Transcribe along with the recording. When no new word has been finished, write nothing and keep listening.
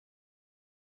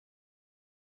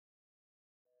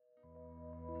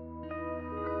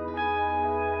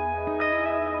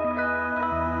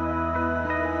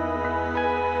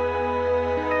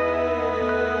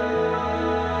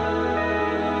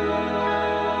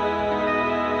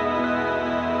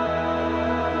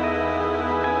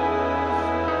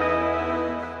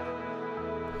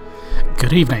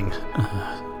Good evening.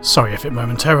 Sorry if it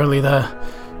momentarily there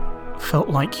felt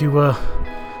like you were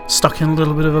stuck in a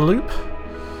little bit of a loop.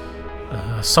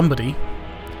 Somebody,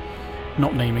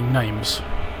 not naming names,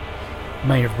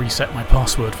 may have reset my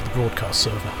password for the broadcast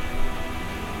server.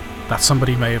 That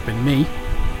somebody may have been me,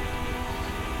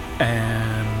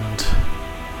 and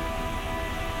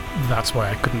that's why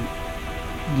I couldn't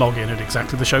log in at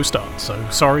exactly the show start. So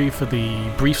sorry for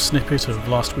the brief snippet of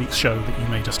last week's show that you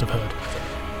may just have heard.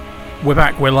 We're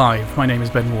back, we're live. My name is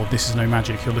Ben Ward, this is No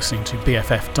Magic. You're listening to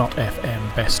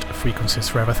BFF.FM, Best Frequencies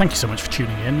Forever. Thank you so much for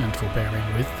tuning in and for bearing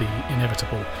with the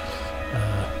inevitable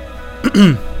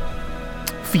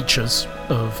features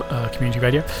of community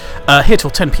radio. Here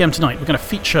till 10 PM tonight, we're going to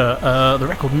feature the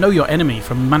record Know Your Enemy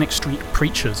from Manic Street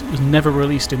Preachers. It was never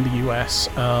released in the US.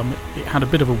 It had a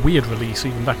bit of a weird release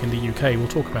even back in the UK. We'll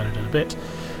talk about it in a bit.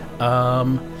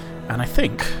 And I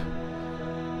think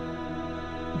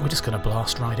we're just going to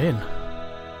blast right in.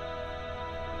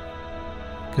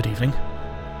 Good evening.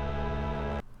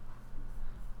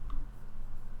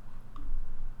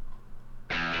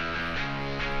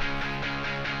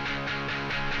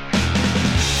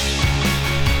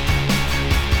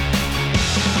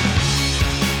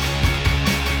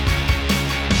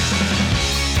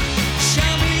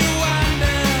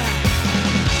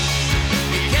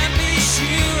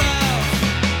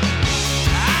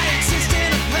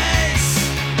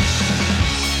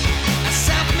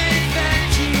 Self-made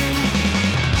vacuum.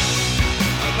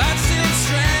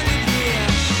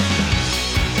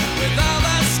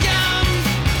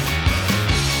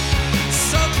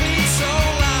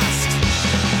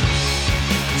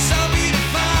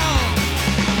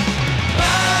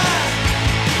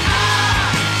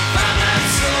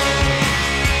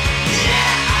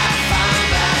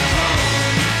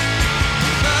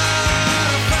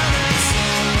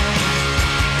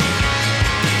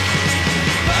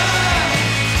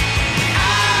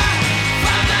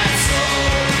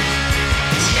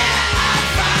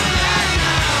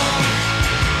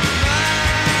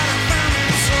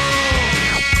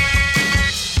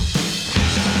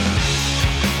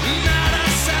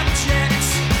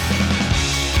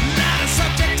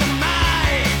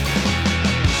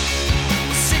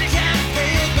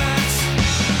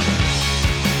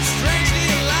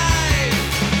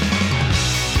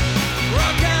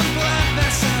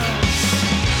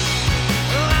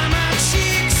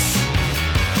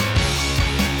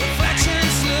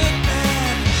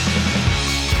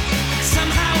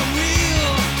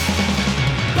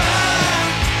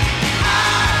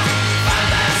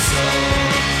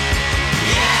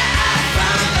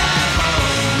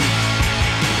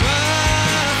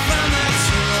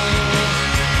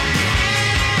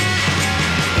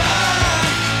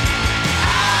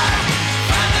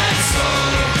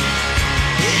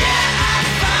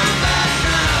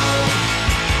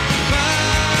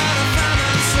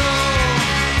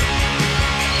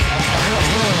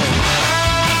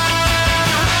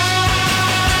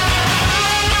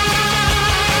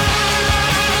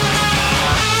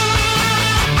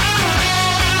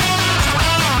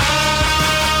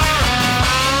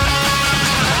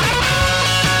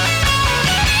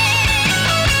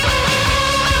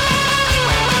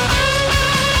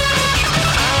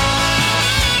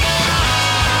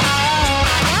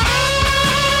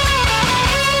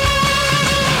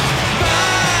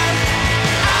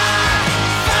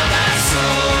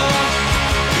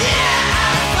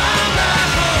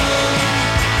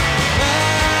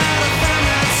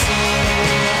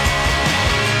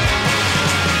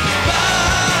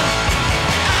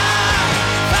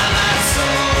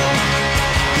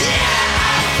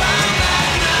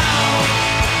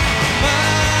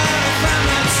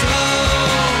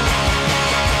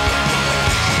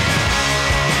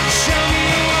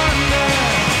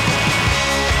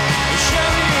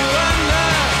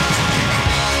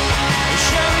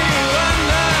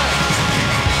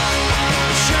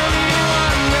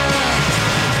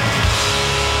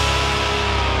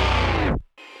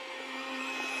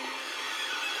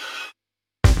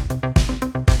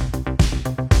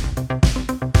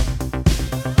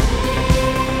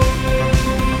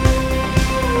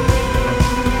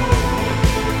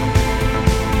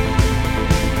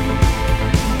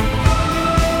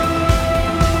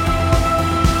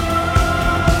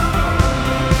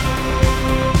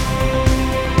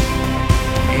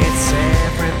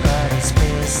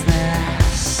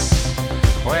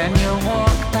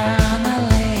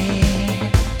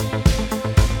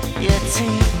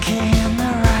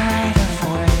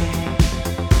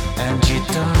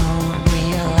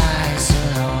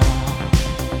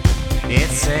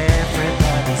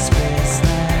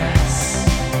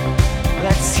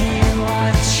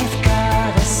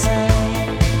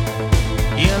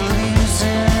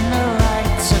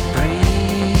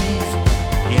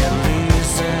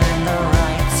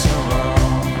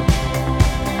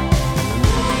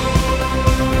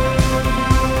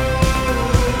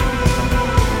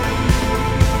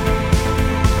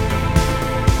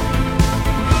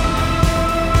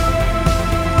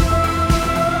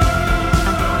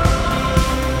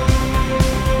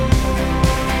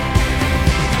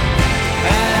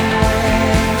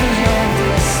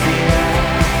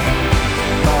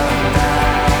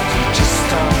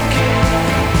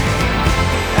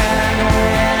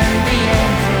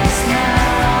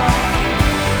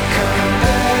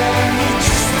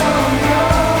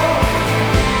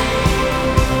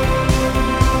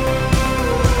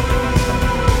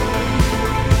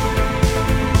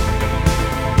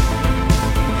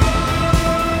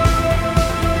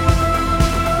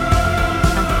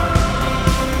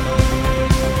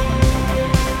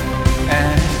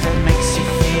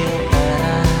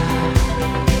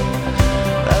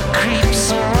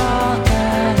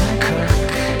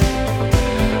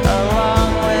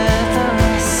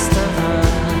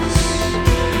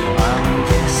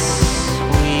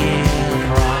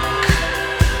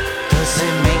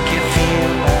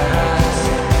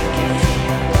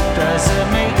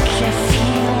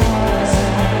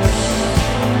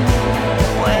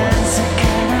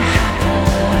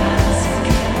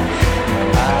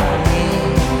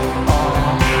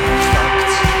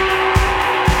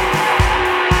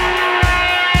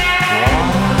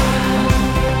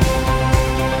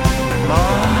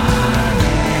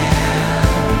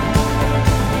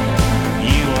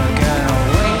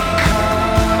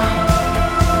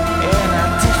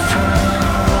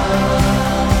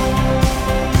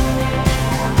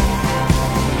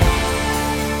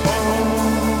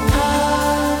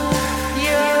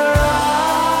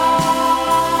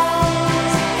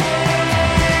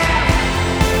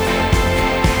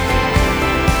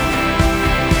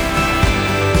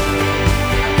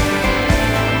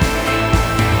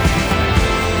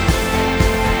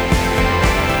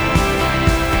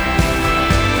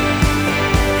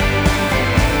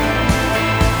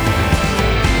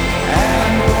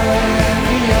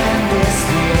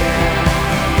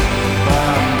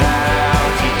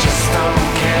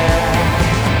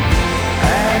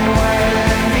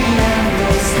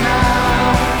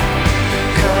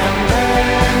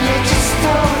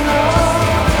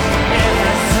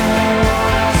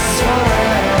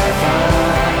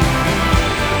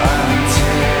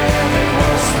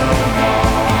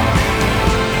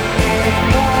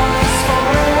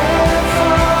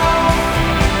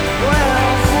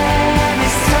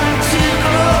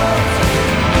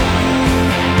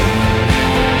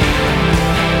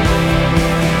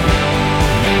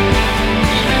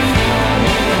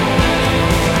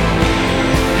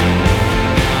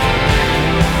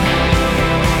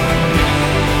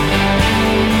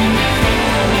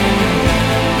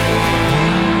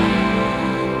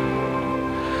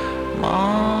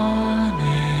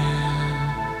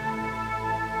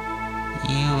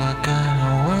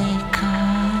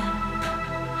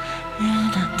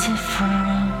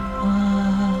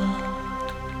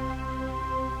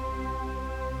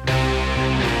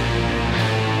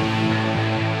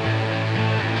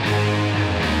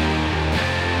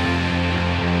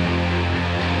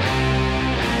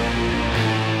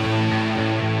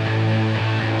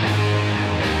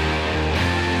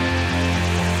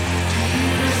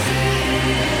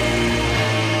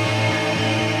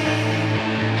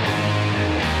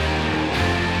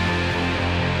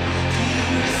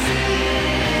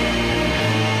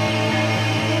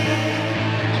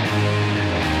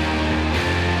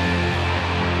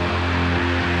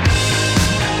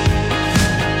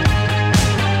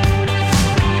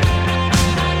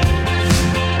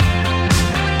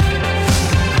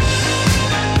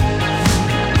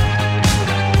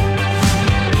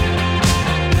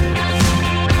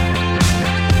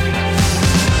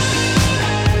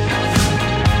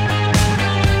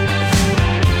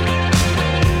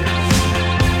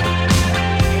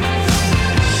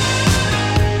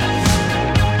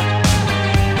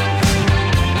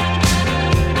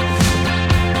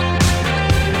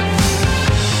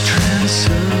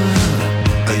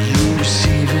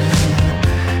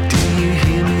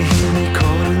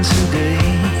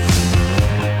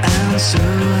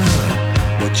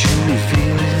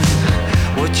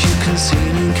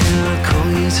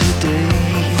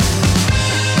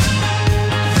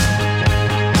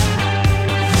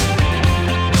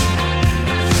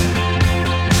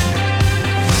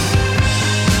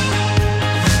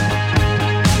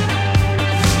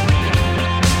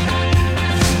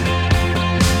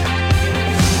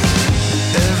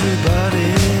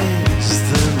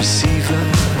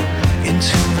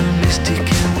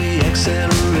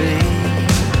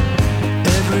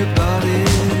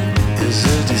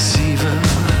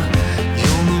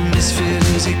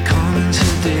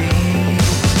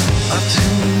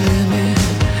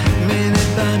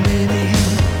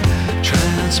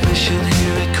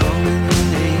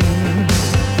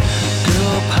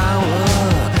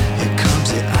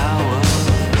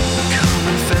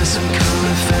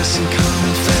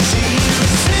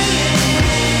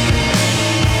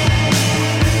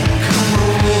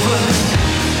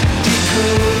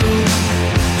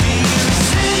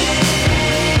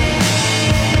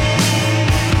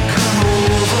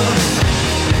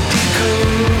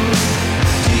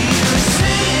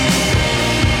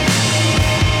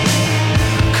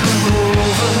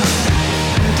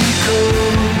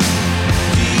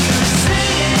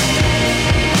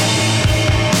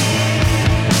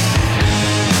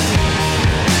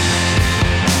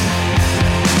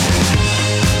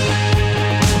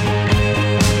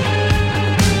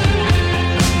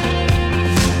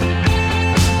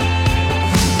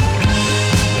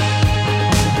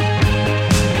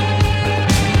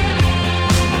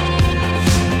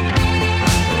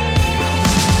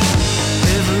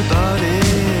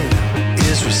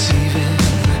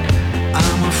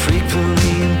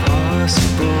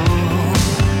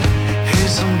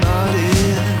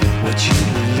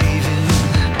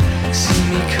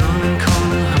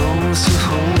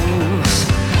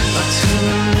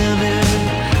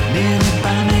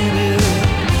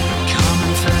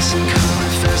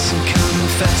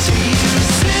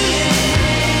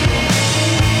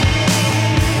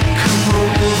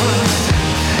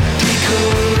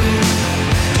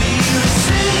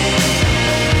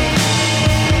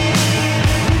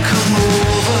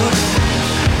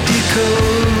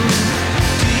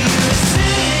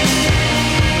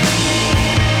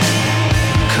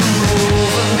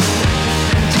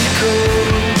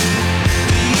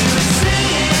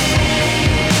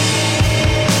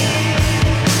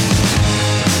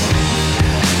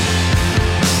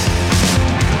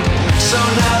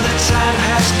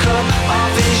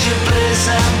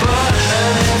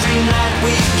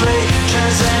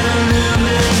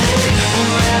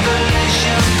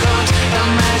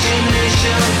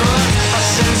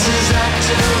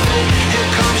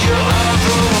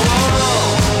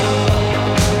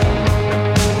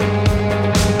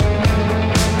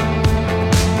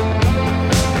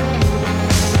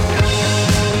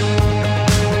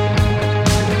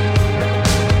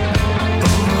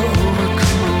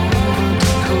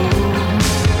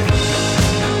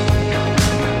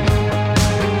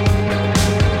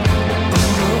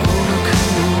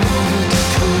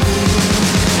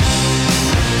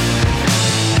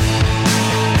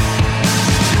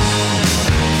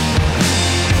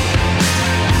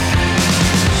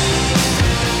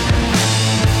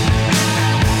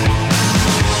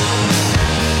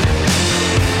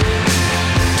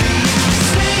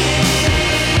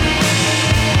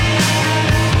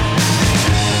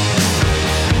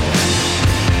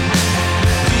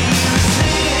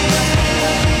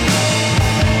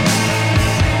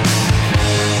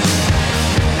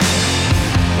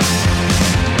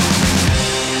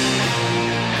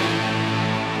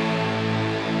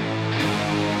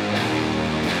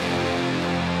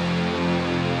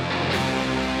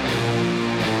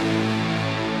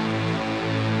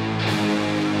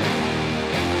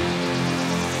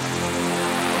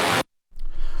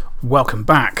 Welcome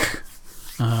back,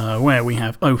 where we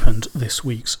have opened this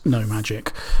week's No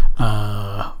Magic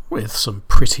with some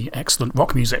pretty excellent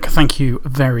rock music. Thank you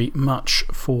very much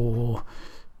for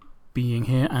being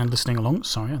here and listening along.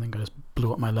 Sorry, I think I just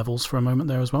blew up my levels for a moment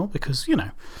there as well, because, you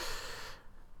know,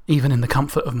 even in the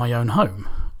comfort of my own home,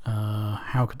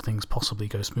 how could things possibly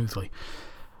go smoothly?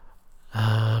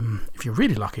 If you're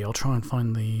really lucky, I'll try and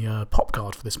find the pop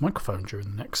guard for this microphone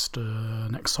during the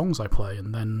next songs I play,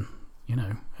 and then, you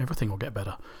know, everything will get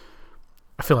better.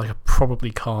 I feel like I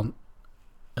probably can't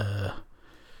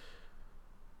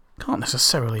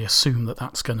necessarily assume that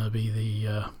that's going to be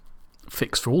the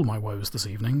fix for all my woes this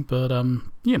evening, but,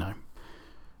 you know,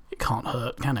 it can't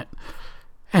hurt, can it?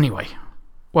 Anyway,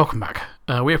 welcome back.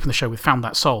 We open the show with Found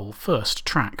That Soul, first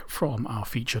track from our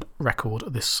featured record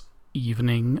this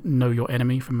evening, Know Your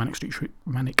Enemy from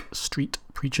Manic Street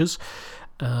Preachers.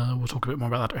 We'll talk a bit more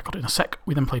about that record in a sec.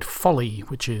 We then played Folly,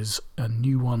 which is a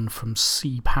new one from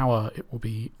Sea Power. It will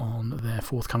be on their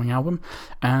forthcoming album.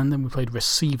 And then we played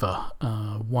Receiver,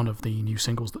 one of the new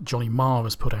singles that Johnny Marr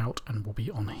has put out and will be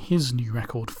on his new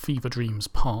record, Fever Dreams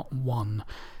Part 1,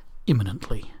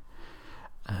 imminently.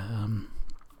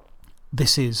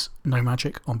 This is No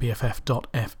Magic on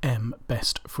BFF.FM,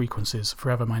 best frequencies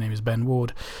forever. My name is Ben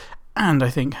Ward, and I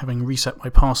think having reset my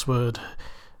password,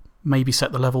 maybe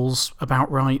set the levels about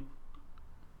right,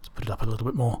 let's put it up a little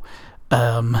bit more,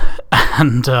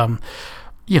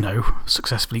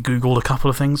 successfully Googled a couple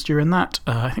of things during that.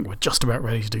 I think we're just about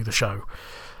ready to do the show,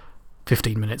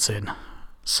 15 minutes in.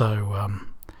 So,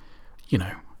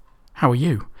 how are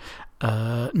you?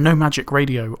 No Magic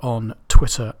Radio on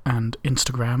Twitter and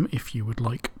Instagram. If you would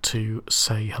like to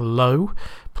say hello,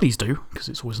 please do, because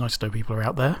it's always nice to know people are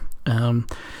out there.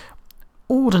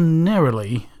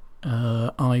 Ordinarily,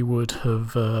 I would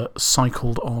have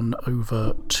cycled on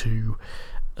over to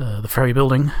the Ferry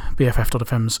Building,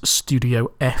 BFF.FM's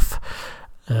Studio F,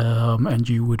 and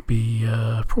you would be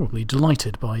probably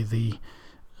delighted by the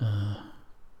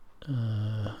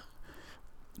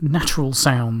natural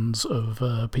sounds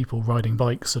of people riding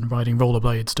bikes and riding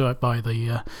rollerblades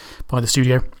by the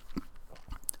studio.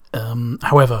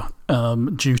 However,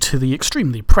 due to the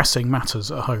extremely pressing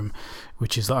matters at home,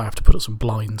 which is that I have to put up some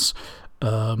blinds,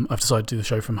 I've decided to do the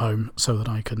show from home so that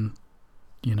I can,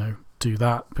 do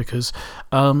that, because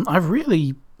I've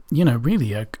really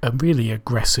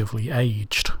aggressively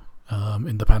aged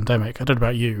in the pandemic. I don't know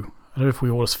about you. I don't know if we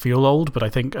always feel old, but I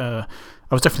think I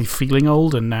was definitely feeling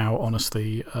old, and now,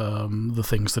 honestly, the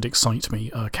things that excite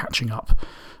me are catching up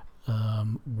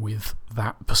with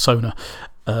that persona.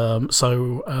 I need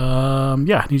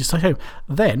to stay home.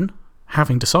 Then,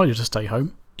 having decided to stay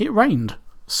home, it rained.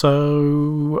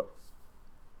 So,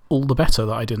 all the better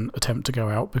that I didn't attempt to go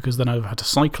out, because then I'd have had to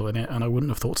cycle in it, and I wouldn't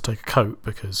have thought to take a coat,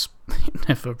 because it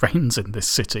never rains in this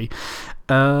city.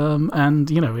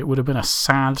 It would have been a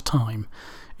sad time.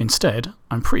 Instead,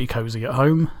 I'm pretty cosy at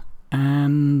home,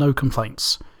 and no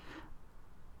complaints.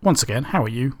 Once again, how are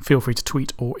you? Feel free to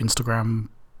tweet or Instagram,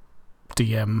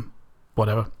 DM,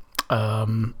 whatever,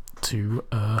 to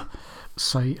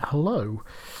say hello.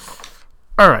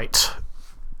 Alright.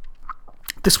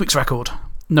 This week's record,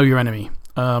 Know Your Enemy.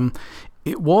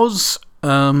 It was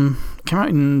came out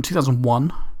in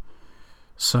 2001,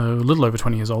 so a little over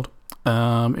 20 years old.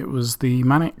 It was the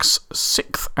Manic's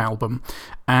 6th album,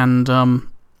 and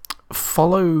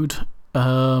followed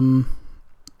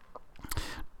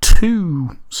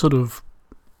two sort of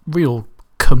real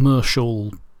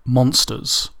commercial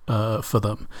monsters for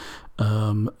them.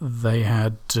 They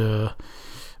had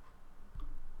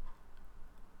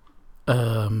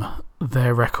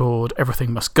their record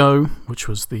Everything Must Go, which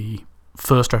was the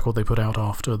first record they put out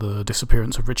after the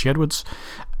disappearance of Richie Edwards,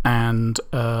 and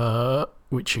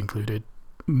which included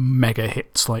mega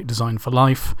hits like Design for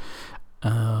Life,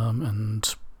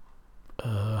 and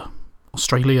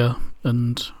Australia,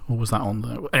 and what was that on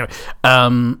there? Anyway,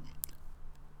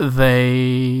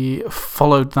 they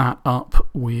followed that up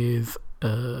with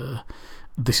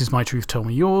This Is My Truth, Tell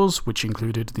Me Yours, which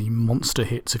included the monster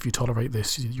hits If You Tolerate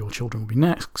This, Your Children Will Be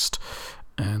Next,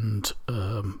 and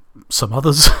some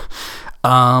others.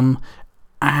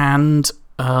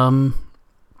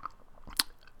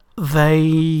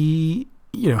 They,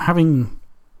 having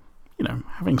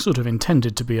sort of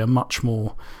intended to be a much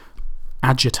more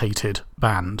agitated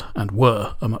band, and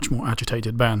were a much more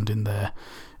agitated band in their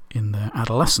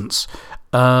adolescence.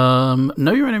 Know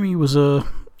Your Enemy was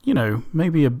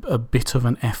maybe a bit of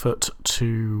an effort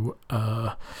to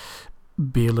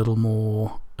be a little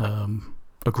more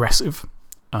aggressive,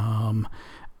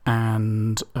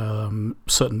 and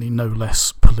certainly no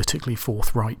less politically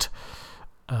forthright.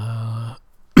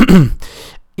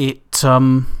 It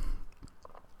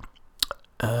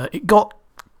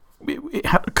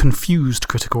had a confused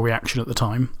critical reaction at the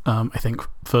time. I think,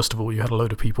 first of all, you had a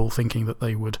load of people thinking that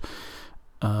they would,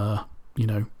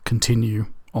 continue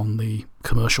on the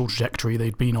commercial trajectory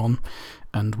they'd been on,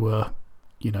 and were,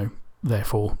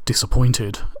 therefore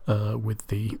disappointed with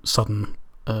the sudden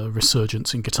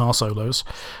resurgence in guitar solos.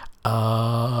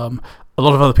 A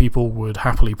lot of other people would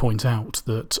happily point out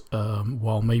that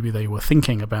while maybe they were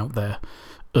thinking about their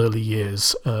early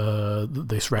years,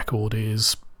 this record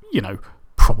is,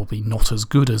 probably not as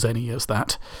good as any as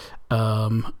that,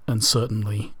 and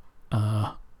certainly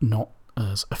not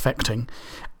as affecting.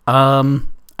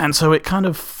 And so it kind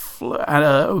of,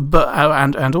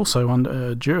 and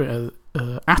also during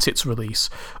at its release,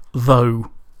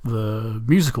 though the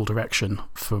musical direction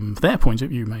from their point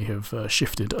of view may have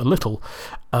shifted a little,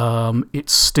 it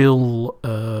still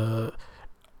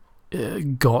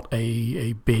got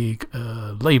a big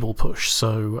label push.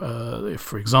 So, if,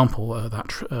 for example, that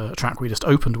track we just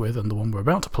opened with and the one we're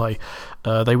about to play,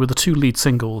 they were the two lead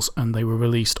singles, and they were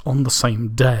released on the same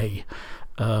day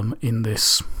in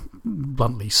this,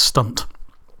 bluntly, stunt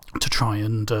to try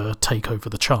and take over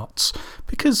the charts,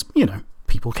 because,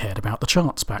 people cared about the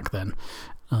charts back then.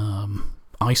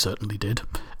 I certainly did.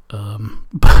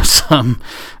 But,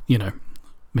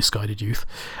 misguided youth.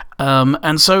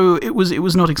 And so it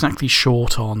was not exactly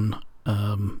short on,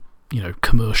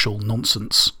 commercial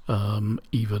nonsense,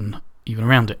 even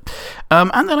around it.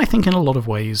 And then I think in a lot of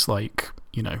ways, it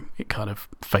kind of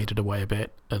faded away a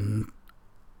bit. And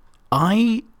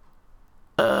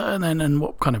then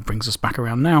what kind of brings us back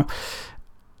around now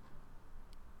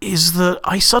is that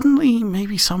I suddenly,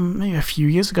 maybe a few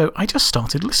years ago, I just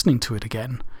started listening to it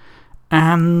again.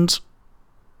 And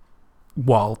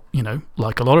while,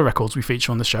 like a lot of records we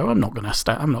feature on the show, I'm not going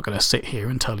to sit here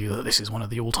and tell you that this is one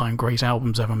of the all-time great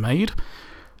albums ever made.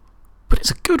 But it's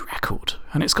a good record,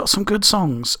 and it's got some good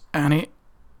songs, and it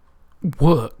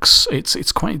works. It's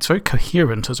very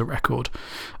coherent as a record.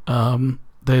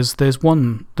 There's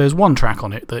one track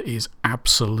on it that is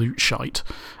absolute shite.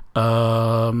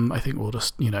 I think we'll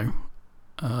just didn't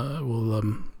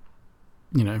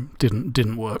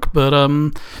work. But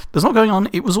there's a lot going on.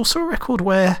 It was also a record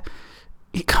where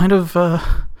it kind of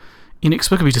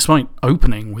inexplicably, despite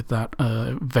opening with that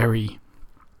very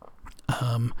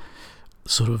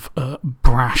sort of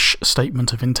brash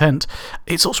statement of intent,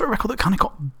 it's also a record that kind of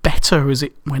got better as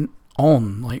it went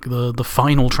on. Like the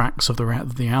final tracks of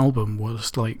the album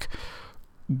was like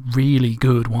really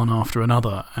good one after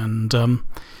another, and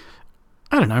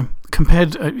I don't know,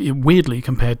 weirdly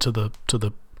compared to the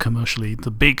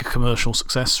big commercial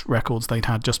success records they'd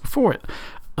had just before it.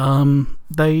 The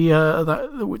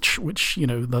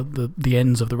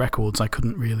ends of the records, I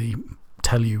couldn't really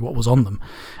tell you what was on them.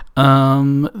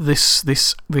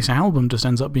 This album just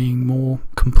ends up being more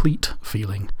complete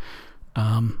feeling.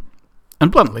 And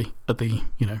bluntly, at the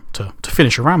to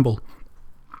finish a ramble,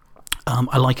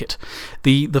 I like it.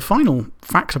 The final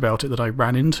fact about it that I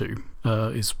ran into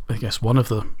is, I guess, one of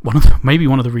the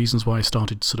reasons why I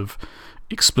started sort of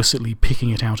explicitly picking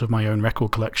it out of my own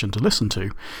record collection to listen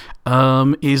to,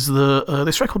 is that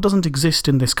this record doesn't exist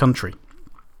in this country.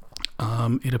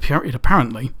 It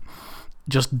apparently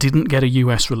just didn't get a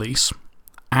US release,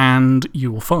 and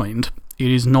you will find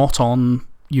it is not on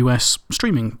US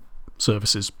streaming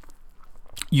services.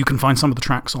 You can find some of the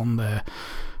tracks on there,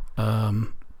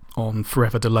 on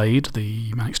Forever Delayed,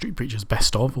 the Manic Street Preachers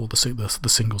best of, or the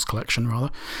singles collection rather.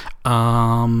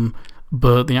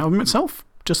 But the album itself,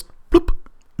 just bloop,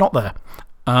 not there.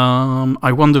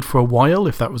 I wondered for a while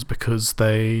if that was because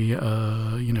they,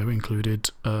 included,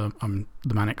 the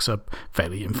Manics are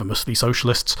fairly infamously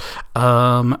socialists,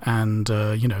 and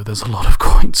there's a lot of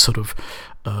quite sort of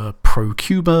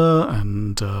pro-Cuba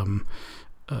and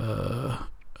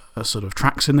sort of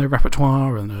tracks in their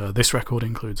repertoire, and this record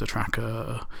includes a track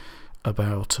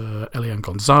about Elian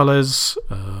Gonzalez,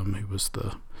 who was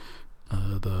the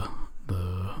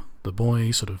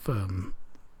boy, sort of,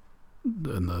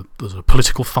 and there's a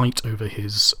political fight over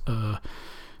his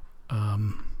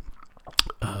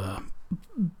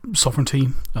sovereignty.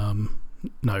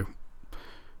 No,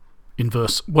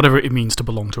 inverse, whatever it means to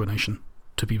belong to a nation,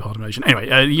 to be part of a nation. Anyway,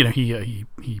 he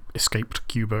escaped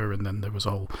Cuba, and then there was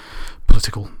a whole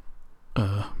political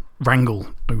wrangle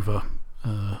over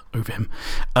him,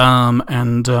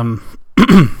 and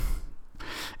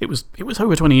it was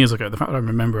over 20 years ago. The fact that I'm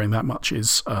remembering that much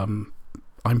is, I'm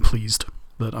pleased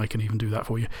that I can even do that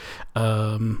for you.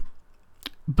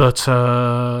 But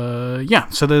yeah,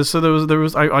 so there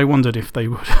was. I wondered if they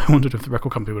would. I wondered if the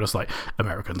record company were just like,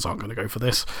 Americans aren't going to go for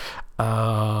this.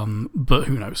 But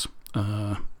who knows?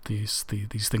 These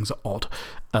things are odd.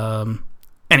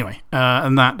 Anyway,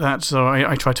 and that so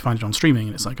I tried to find it on streaming,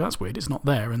 and it's like, that's weird, it's not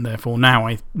there, and therefore now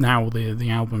the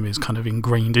album is kind of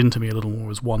ingrained into me a little more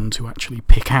as one to actually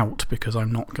pick out, because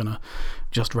I'm not gonna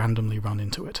just randomly run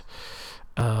into it.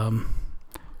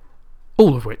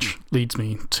 All of which leads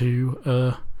me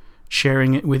to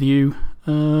sharing it with you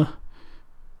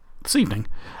this evening.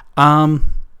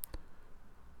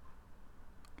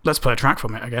 Let's play a track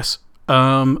from it, I guess.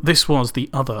 This was the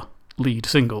other lead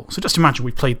single. So just imagine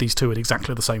we played these two at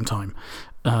exactly the same time.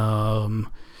 I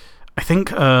think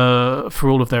for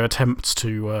all of their attempts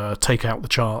to take out the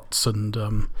charts and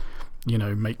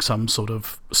make some sort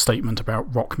of statement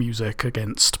about rock music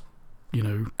against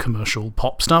commercial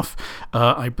pop stuff,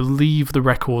 I believe the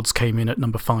records came in at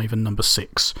number 5 and number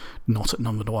 6, not at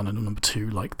number 1 and number 2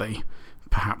 like they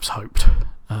perhaps hoped.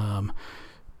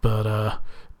 But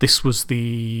this was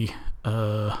the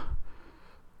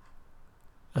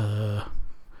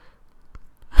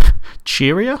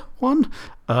cheerier one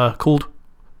called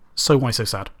So Why So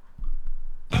Sad.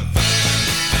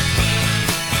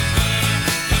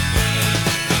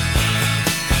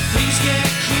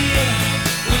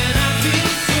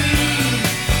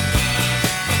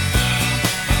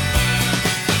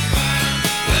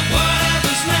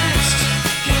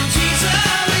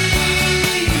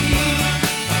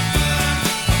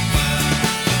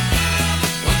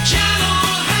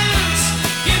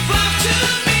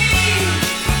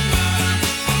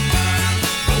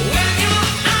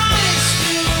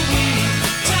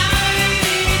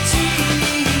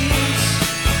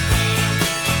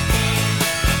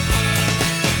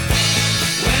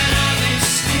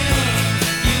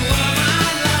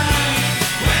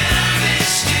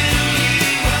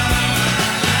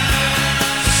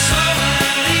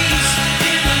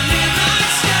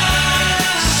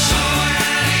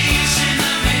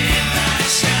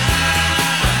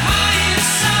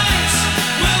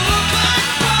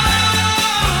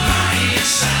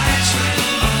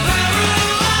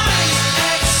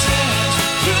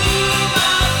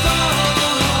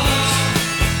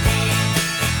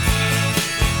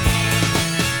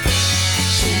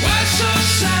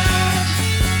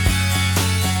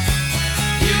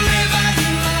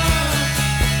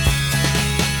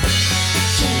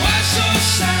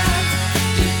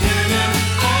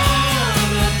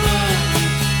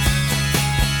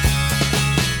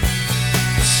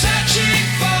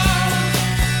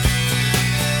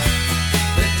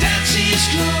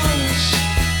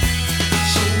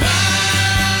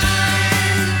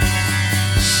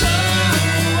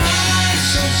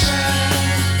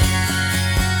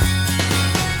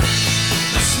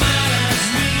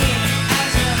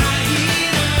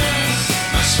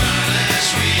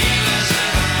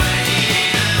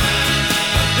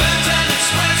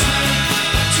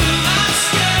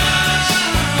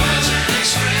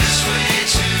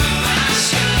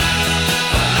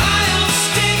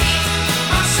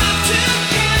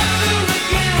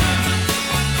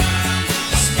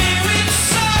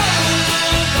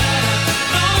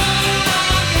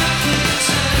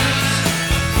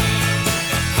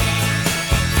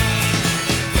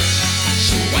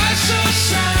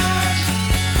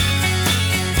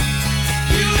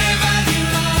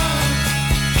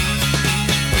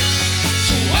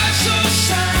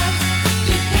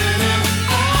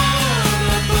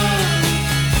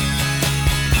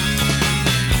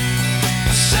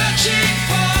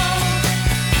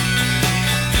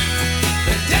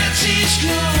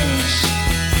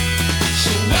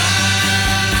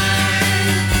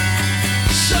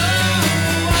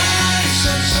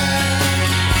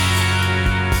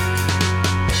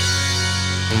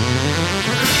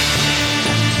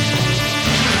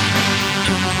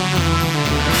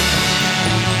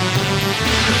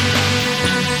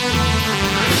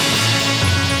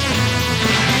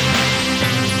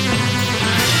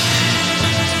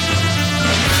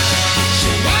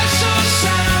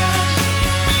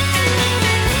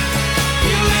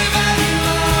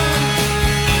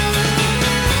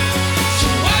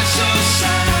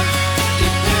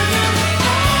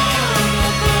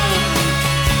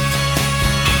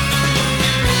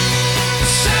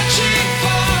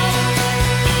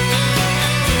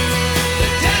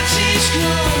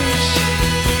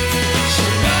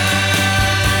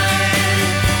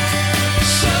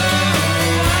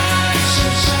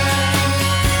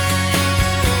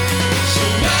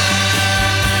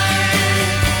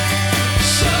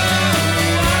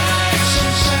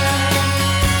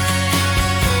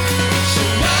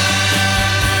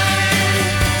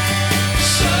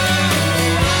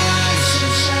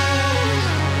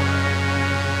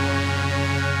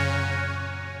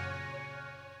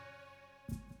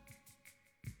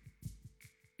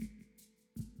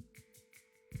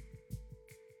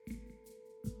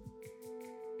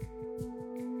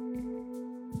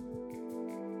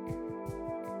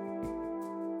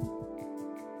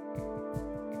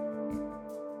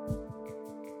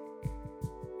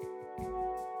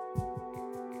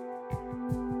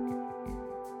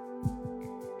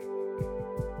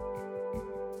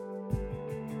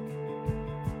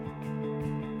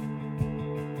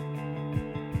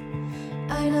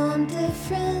 I know I'm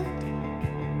different,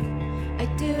 I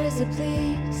do as I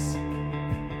please.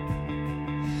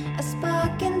 A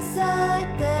spark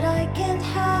inside that I can't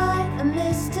hide, a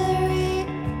mystery.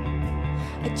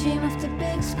 I dream of the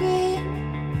big screen,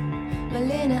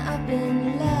 Malena up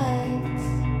in lights.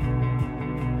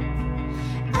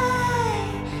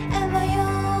 I am my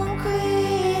own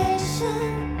creation.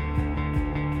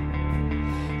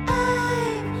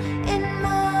 I'm in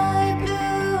my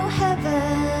blue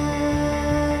heaven.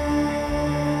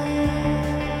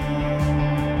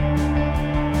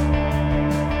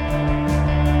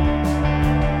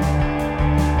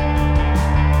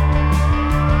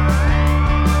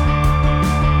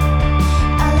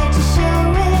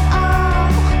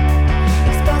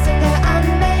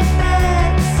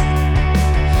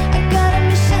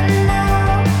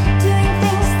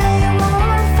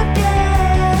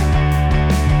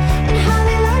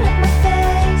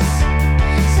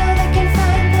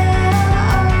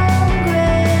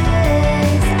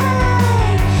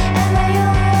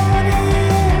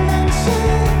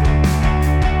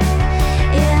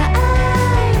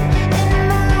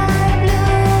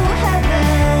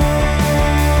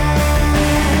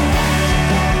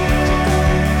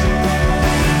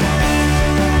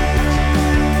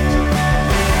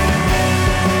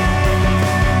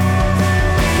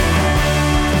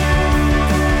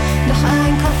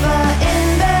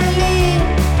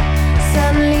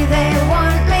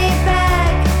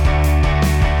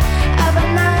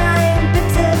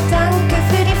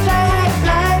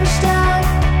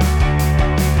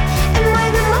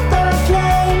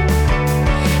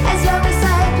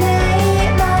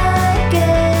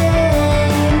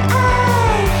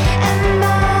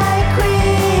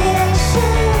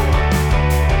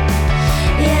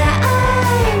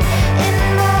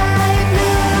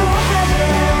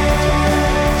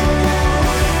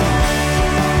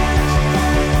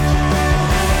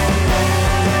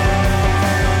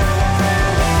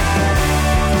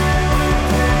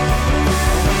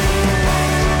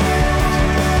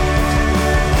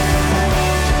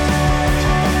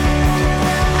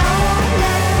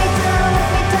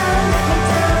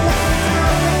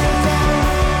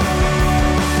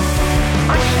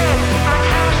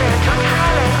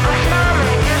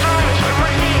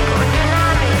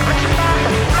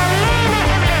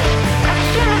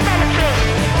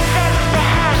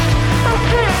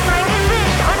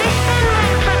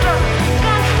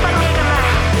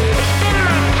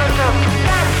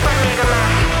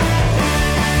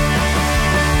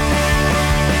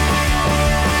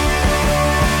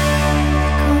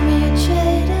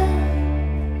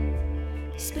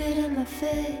 in my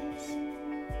face.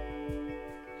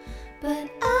 But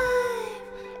I'm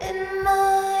in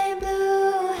my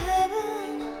blue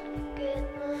heaven,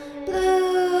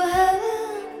 blue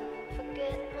heaven,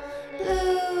 blue heaven,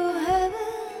 blue heaven,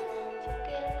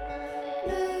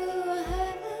 blue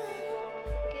heaven.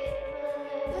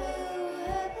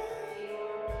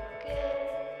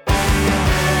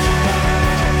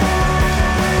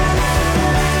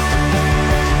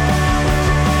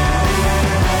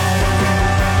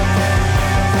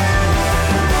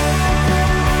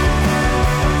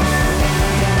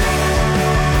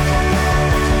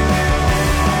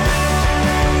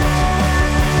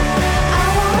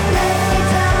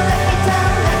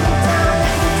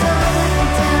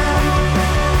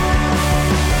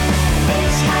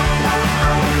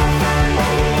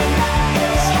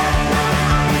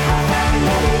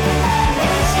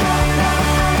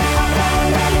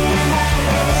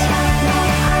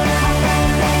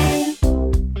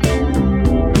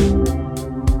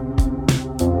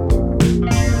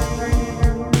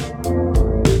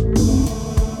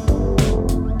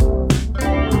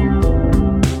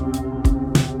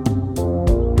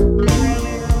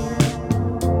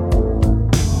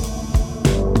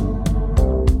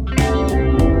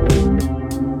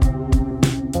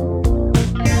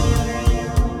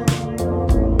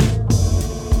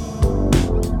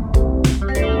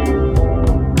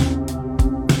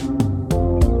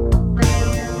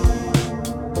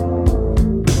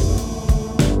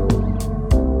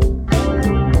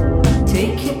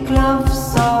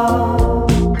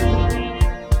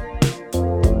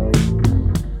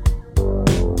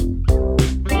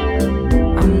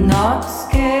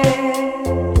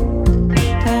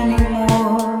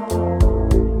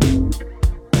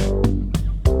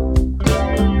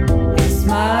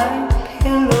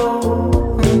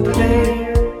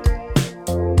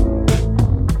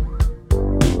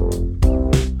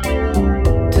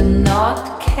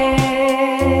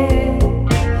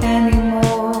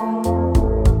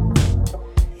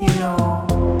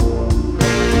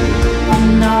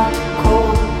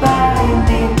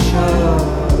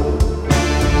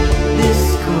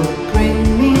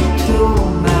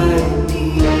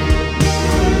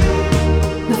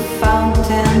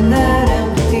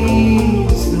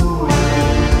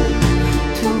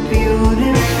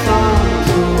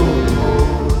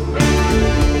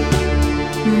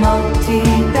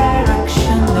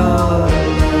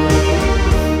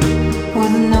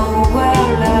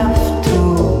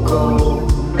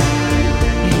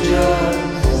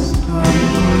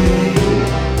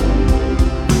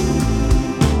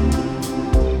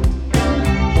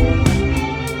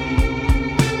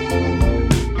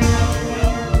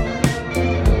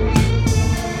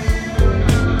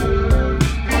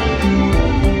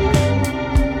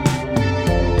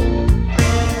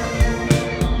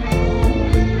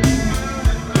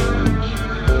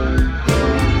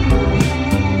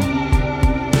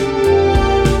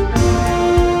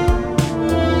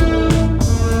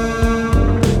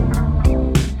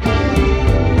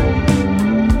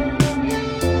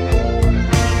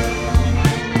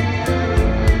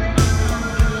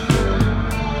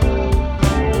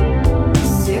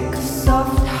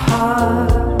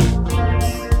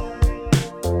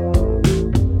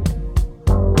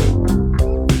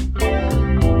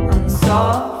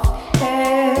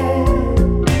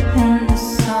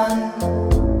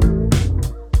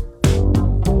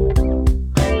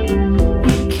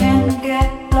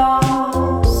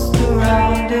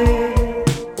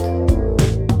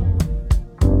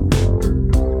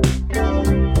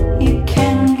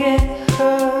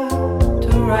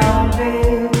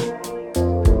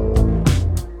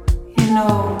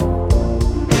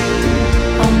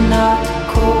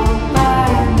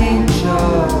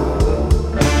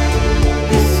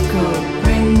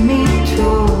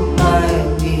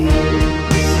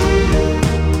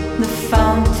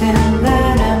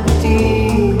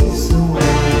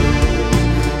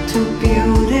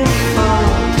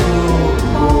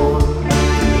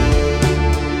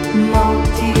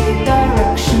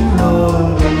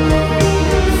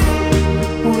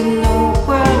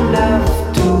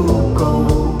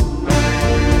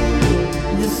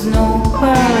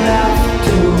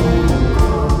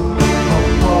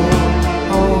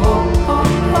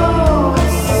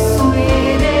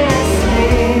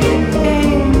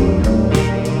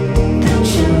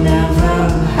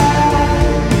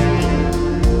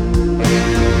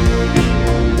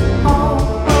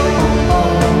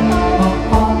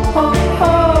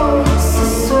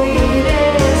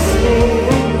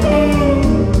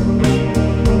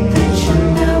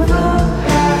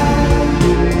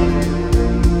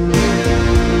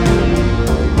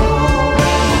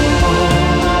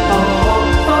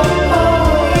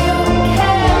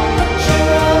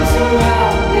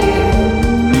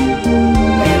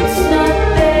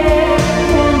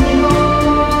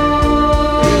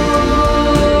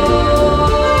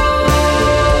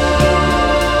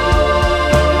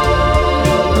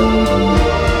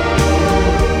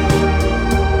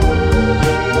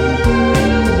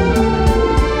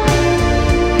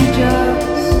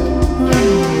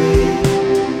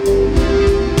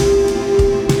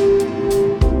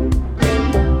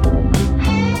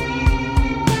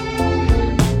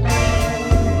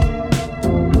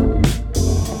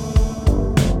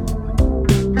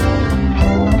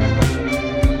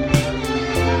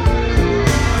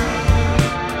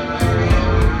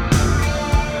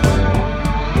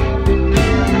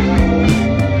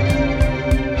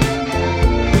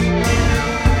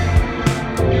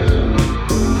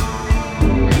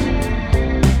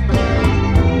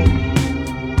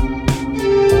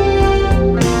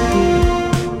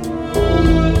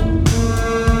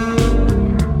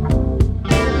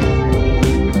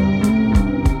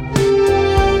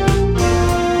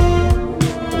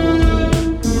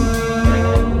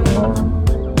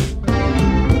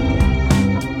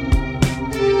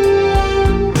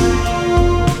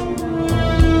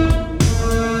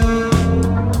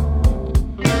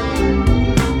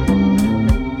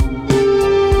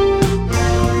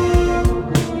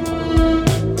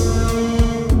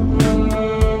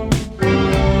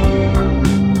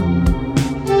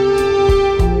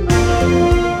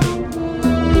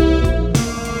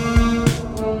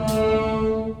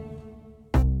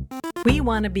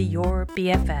 want to be your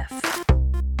BFF.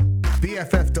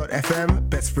 BFF.FM,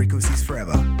 best frequencies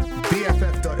forever.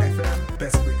 BFF.FM,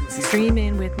 best frequencies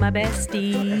Streaming with my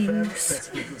besties.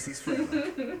 best frequencies forever.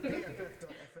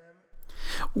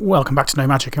 Welcome back to No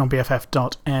Magic on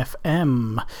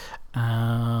BFF.FM,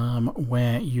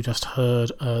 where you just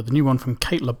heard the new one from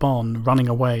Kate Le Bon, Running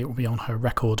Away. It will be on her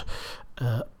record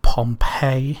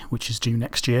Pompeii, which is due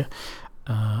next year,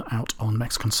 out on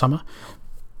Mexican Summer.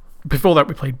 Before that,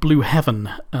 we played Blue Heaven.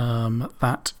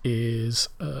 That is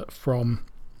from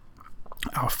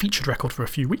our featured record for a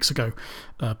few weeks ago,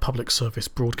 Public Service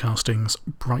Broadcasting's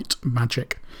Bright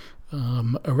Magic,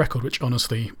 a record which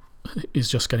honestly is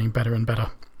just getting better and better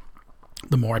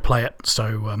the more I play it.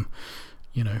 So,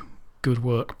 good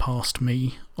work past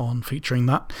me on featuring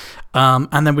that.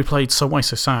 And then we played So Why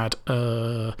So Sad,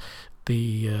 the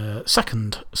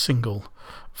second single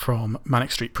from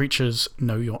Manic Street Preachers,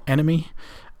 Know Your Enemy.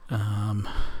 And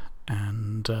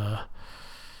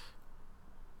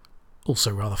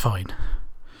also rather fine.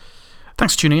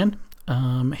 Thanks for tuning in.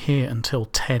 Here until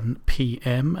 10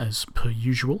 p.m. as per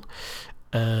usual.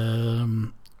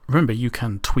 Remember, you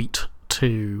can tweet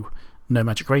to No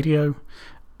Magic Radio.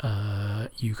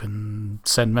 You can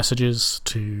send messages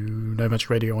to No Magic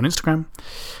Radio on Instagram.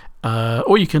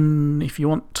 Or you can, if you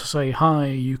want to say hi,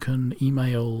 you can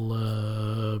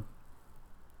email...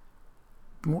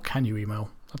 what can you email?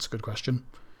 That's a good question.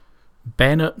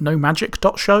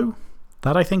 ben@nomagic.show.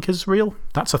 That I think is real.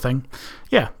 That's a thing.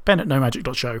 Yeah,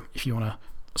 ben@nomagic.show if you want to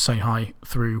say hi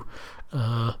through,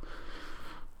 an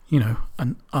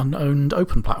unowned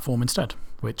open platform instead,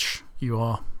 which you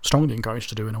are strongly encouraged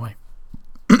to do in a way.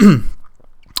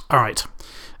 Alright.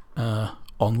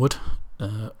 Onward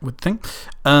with the thing.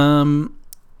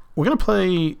 We're going to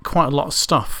play quite a lot of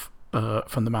stuff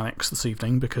from the Manics this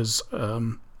evening because,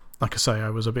 like I say, I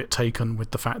was a bit taken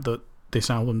with the fact that this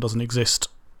album doesn't exist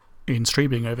in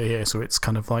streaming over here, so it's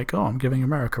kind of like, I'm giving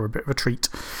America a bit of a treat.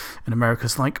 And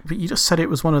America's like, but you just said it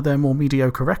was one of their more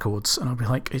mediocre records. And I'll be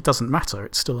like, it doesn't matter,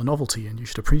 it's still a novelty and you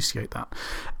should appreciate that.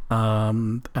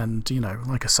 And,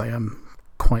 like I say, I'm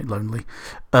quite lonely.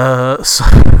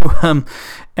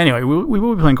 Anyway, we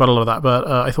will be playing quite a lot of that, but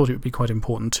I thought it would be quite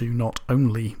important to not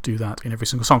only do that in every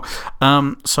single song.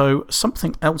 So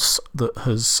something else that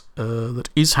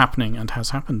is happening and has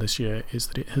happened this year is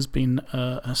that it has been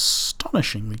an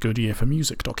astonishingly good year for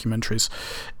music documentaries.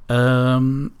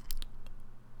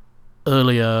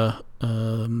 Earlier,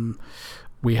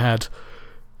 we had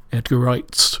Edgar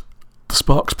Wright's The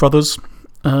Sparks Brothers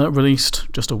released,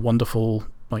 just a wonderful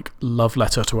love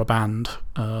letter to a band.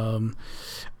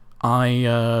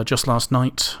 I just last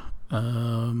night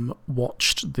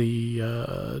watched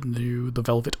the new The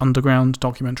Velvet Underground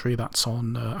documentary that's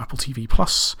on Apple TV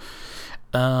Plus,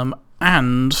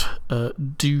 and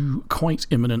due quite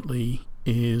imminently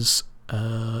is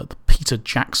the Peter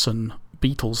Jackson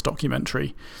Beatles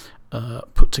documentary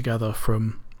put together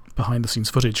from behind the scenes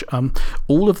footage.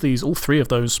 All three of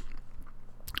those,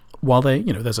 while they,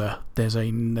 there's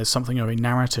something of a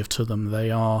narrative to them,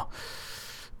 they are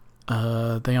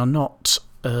not,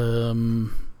 they're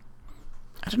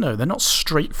not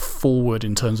straightforward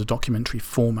in terms of documentary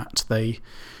format. They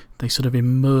sort of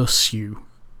immerse you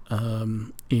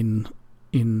in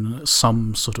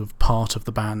some sort of part of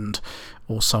the band,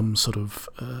 or some sort of,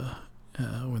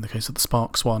 or in the case of the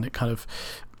Sparks one, it kind of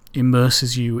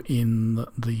immerses you in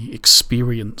the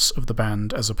experience of the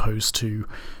band as opposed to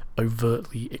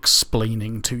overtly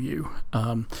explaining to you.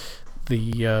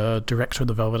 The director of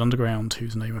the Velvet Underground,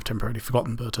 whose name I've temporarily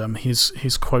forgotten, but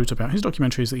his quote about his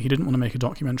documentary is that he didn't want to make a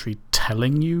documentary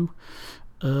telling you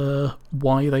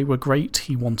why they were great.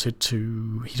 He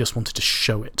just wanted to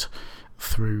show it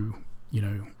through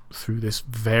this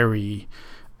very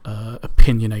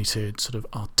opinionated sort of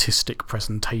artistic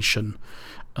presentation.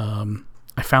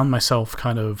 I found myself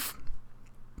kind of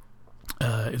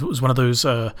it was one of those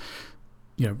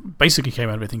basically came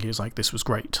out of it thinking it was like, this was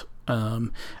great.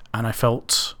 And I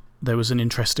felt there was an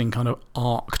interesting kind of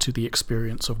arc to the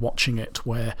experience of watching it,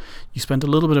 where you spend a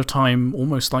little bit of time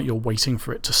almost like you're waiting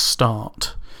for it to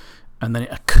start, and then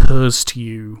it occurs to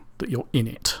you that you're in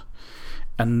it.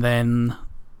 And then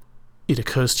it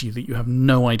occurs to you that you have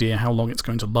no idea how long it's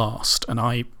going to last. And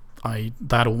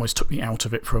that almost took me out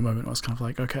of it for a moment. I was kind of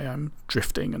like, okay, I'm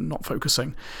drifting and not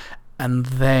focusing. And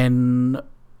then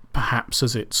perhaps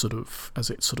as it sort of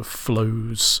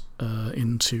flows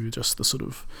into just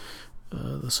the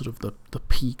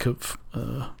peak of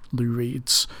Lou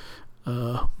Reed's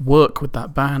work with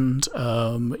that band,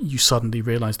 you suddenly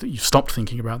realise that you've stopped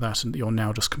thinking about that and that you're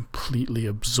now just completely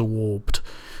absorbed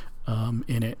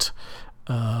in it.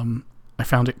 I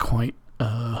found it quite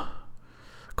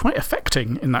quite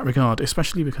affecting in that regard,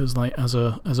 especially because like as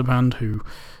a band who,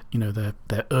 you know, their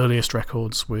earliest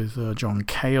records with John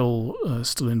Cale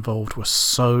still involved were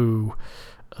so,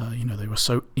 you know, they were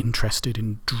so interested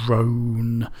in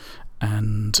drone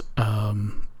and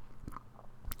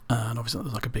obviously that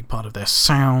was like a big part of their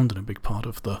sound and a big part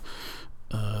of the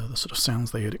sort of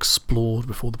sounds they had explored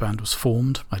before the band was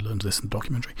formed. I learned this in the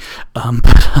documentary.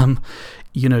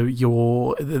 You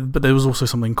know, but there was also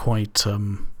something quite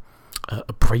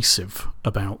abrasive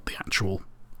about the actual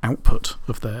output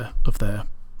of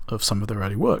some of their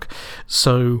early work.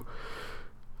 So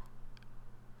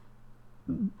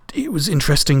it was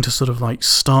interesting to sort of like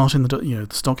start in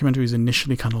this documentary is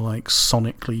initially kind of like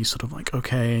sonically sort of like,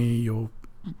 okay, you're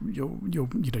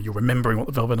remembering what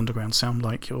the Velvet Underground sounded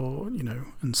like,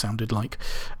 and sounded like,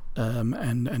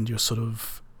 and you're sort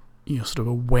of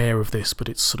aware of this, but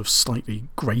it's sort of slightly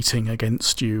grating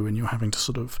against you, and you're having to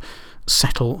sort of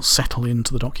settle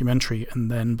into the documentary.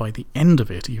 And then by the end of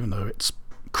it, even though it's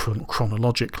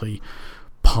chronologically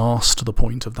past the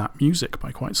point of that music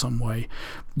by quite some way,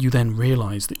 you then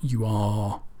realise that you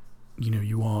are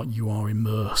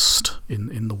immersed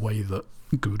in the way that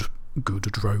good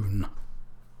drone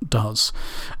does,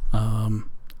 and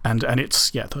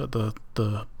it's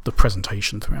the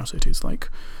presentation throughout it is like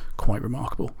quite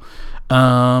remarkable.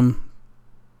 So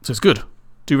it's good.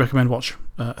 Do recommend watch,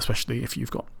 especially if you've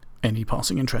got any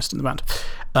passing interest in the band.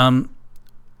 The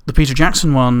Peter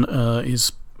Jackson one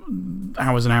is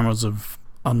hours and hours of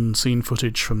unseen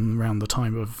footage from around the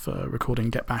time of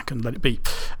recording Get Back and Let It Be,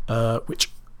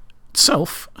 which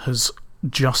itself has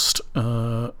just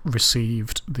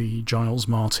received the Giles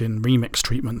Martin remix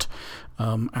treatment,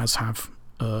 as have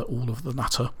all of the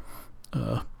latter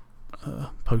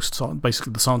posts.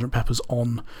 Basically, the Sgt. Pepper's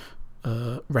On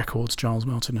records Giles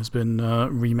Martin has been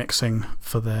remixing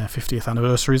for their 50th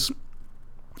anniversaries.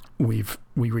 We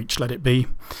reached Let It Be,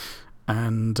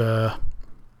 and as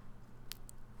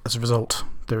a result,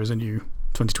 there is a new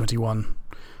 2021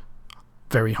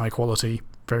 very high quality,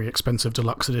 very expensive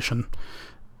deluxe edition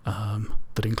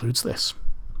that includes this.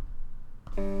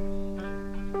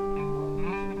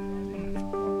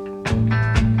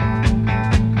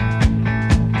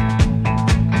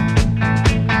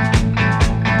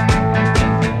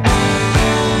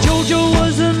 Jojo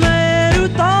was a man who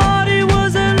thought he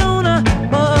was a loner,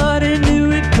 but he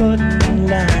knew it couldn't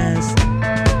last.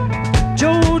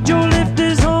 Jojo left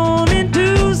his home in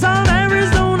Tucson,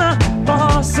 Arizona,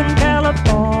 for some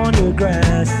California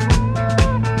grass.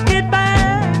 Get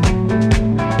back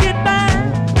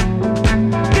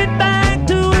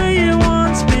to where you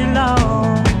once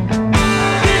belonged.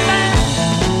 Get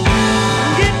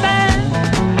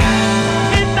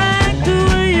back to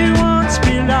where you once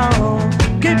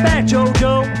belonged. Get back,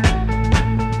 Jojo.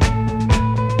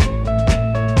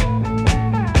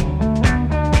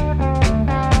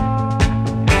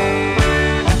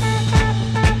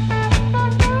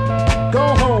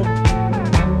 Go home.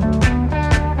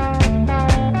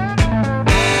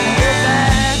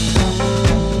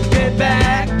 Get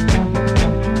back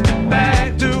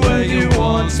to where you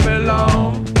once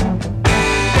belonged. Get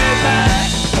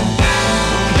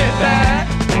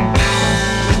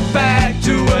back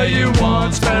to where you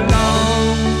once belonged.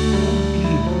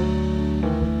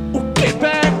 Oh, get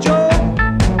back, Joe.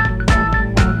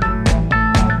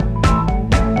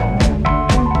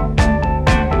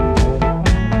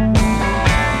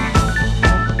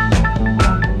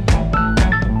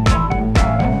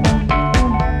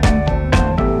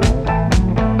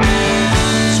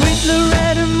 Sweet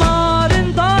Loretta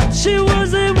Martin thought she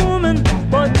was a woman,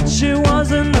 but she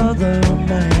was another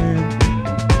man.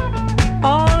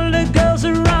 All the girls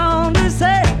around her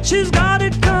say she's got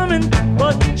it coming,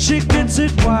 but she gets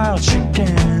it while she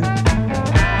can.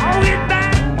 Oh, get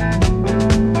back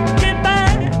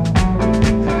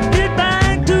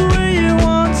to where you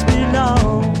once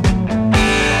belonged.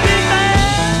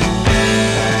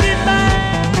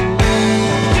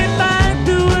 Get back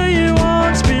to where you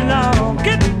once belonged.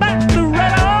 Get back to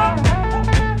Red Hawk.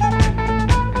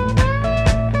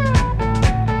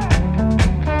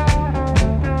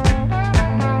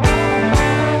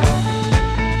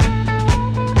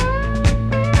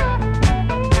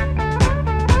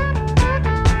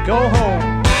 Go home.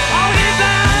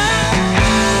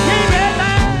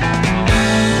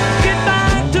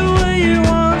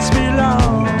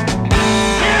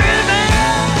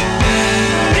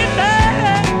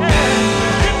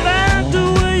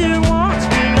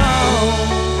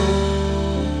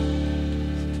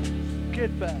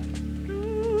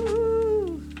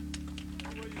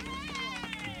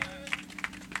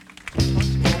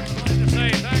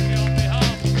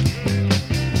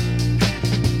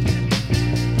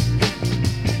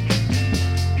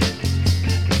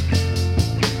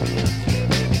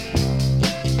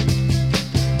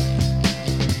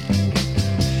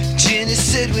 Jenny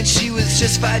said when she was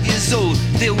just 5 years old,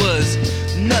 there was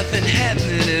nothing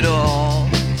happening at all.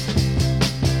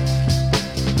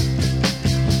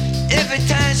 Every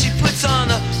time she puts on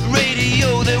the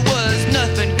radio, there was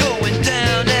nothing going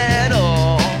down at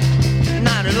all.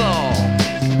 Not at all.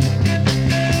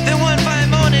 Then one fine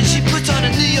morning she puts on a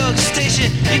New York station.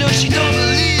 You know, she don't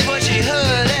believe what she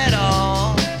heard at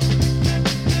all.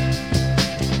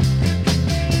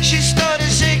 She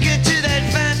started shaking to that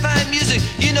fine, fine music.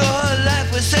 You know, her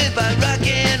life was saved by rock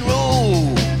and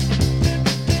roll.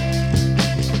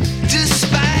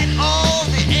 Despite all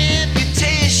the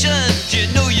amputations, you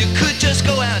know, you could just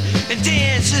go out and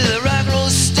dance to the rock and roll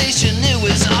station. It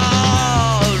was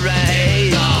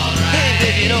alright. Hey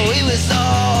baby, you know, it was alright.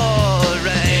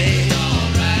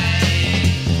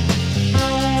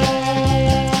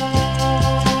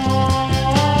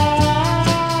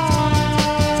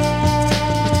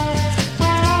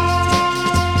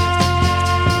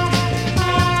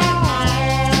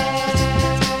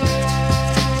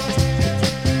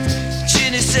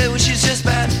 Jenny said when she's just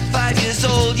about 5 years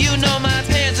old, you know my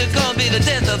parents are gonna be the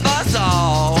death of us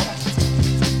all.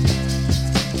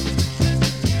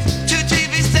 2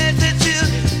 TV sets and 2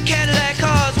 Cadillac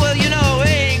cars, well, you know,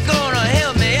 ain't gonna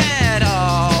help me at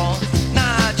all.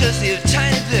 Nah, just a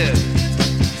tiny bit.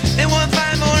 Then one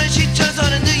fine morning she turns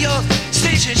on a New York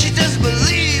station. She doesn't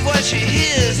believe what she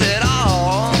hears at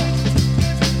all.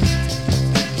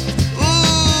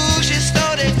 Ooh, she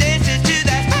started dancing to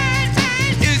that fine,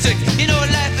 fine music. You know,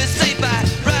 life is saved by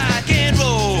rock and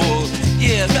roll.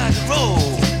 Yeah, rock and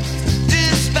roll.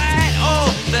 Despite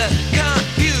all the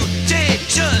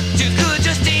computation, you could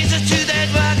just dance to that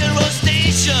rock and roll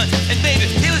station. And baby,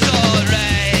 it was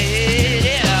alright.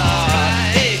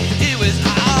 Yeah, hey, it was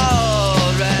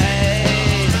alright.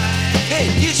 Hey,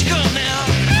 here she come now.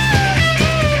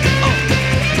 Oh.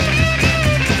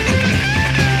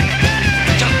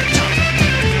 Jump, jump.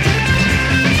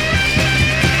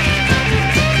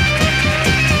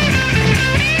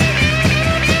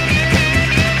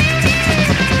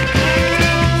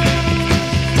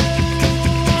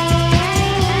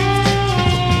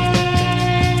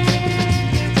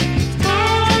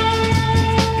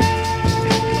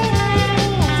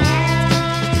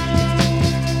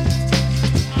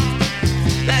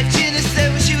 Like Jenny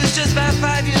said when she was just about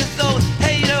 5 years old,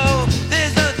 hey, you know,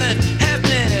 there's nothing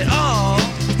happening at all.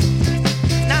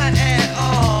 Not at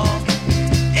all.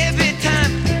 Every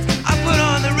time I put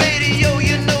on the radio,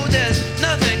 you know there's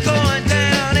nothing going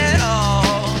down at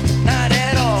all. Not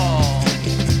at all.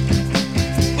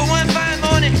 But one fine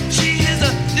morning, she hears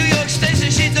a New York station.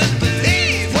 She doesn't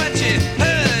believe what she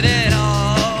heard at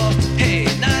all. Hey,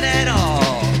 not at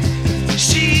all.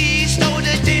 She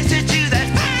started dancing to that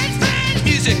fine, fine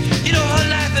music. You know, her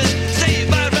life is saved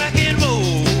by rock and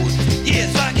roll.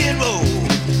 Yes, rock and roll.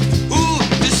 Ooh,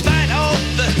 despite all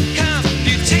the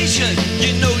computation,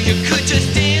 you know, you could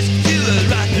just dance to a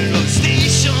rock and roll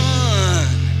station.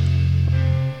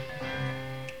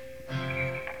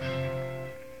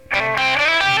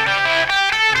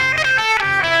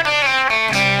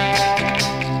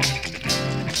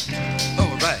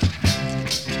 Alright.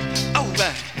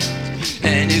 Alright.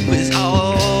 And it was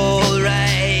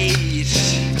alright.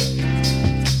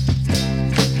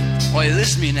 Oh, you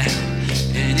listen to me now.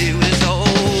 And it was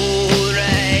alright.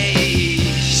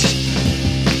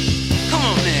 Come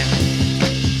on now.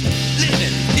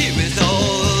 Listen. It was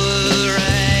alright.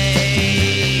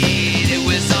 It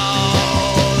was alright.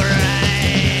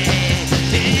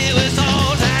 It was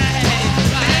alright.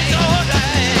 It's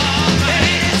alright. It's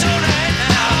alright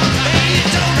now.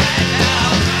 It's alright now.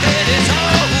 It is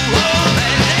alright now.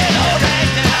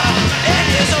 It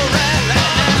is alright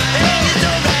now. It is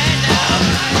alright now.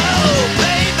 Oh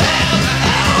baby,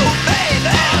 oh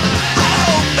baby,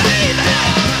 oh baby.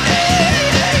 Yeah,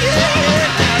 yeah, yeah.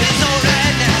 Now it's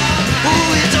alright now.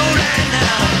 Ooh, it's alright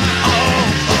now. Oh,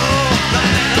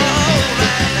 alright now.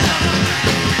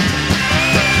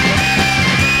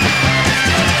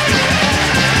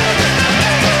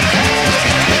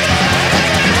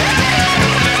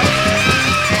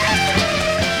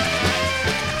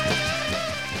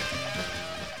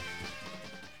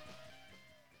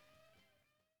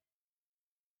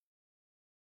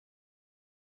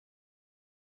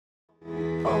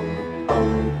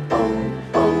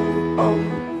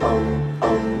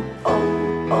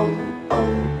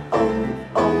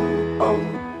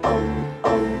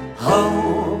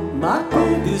 Home, my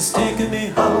baby's taking me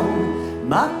home.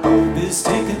 My baby's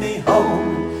taking me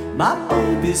home. My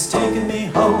baby's taking me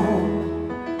home.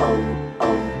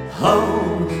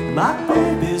 Home, my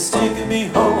baby's taking me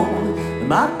home.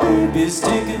 My baby's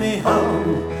taking me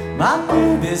home. My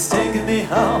baby's taking me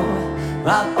home.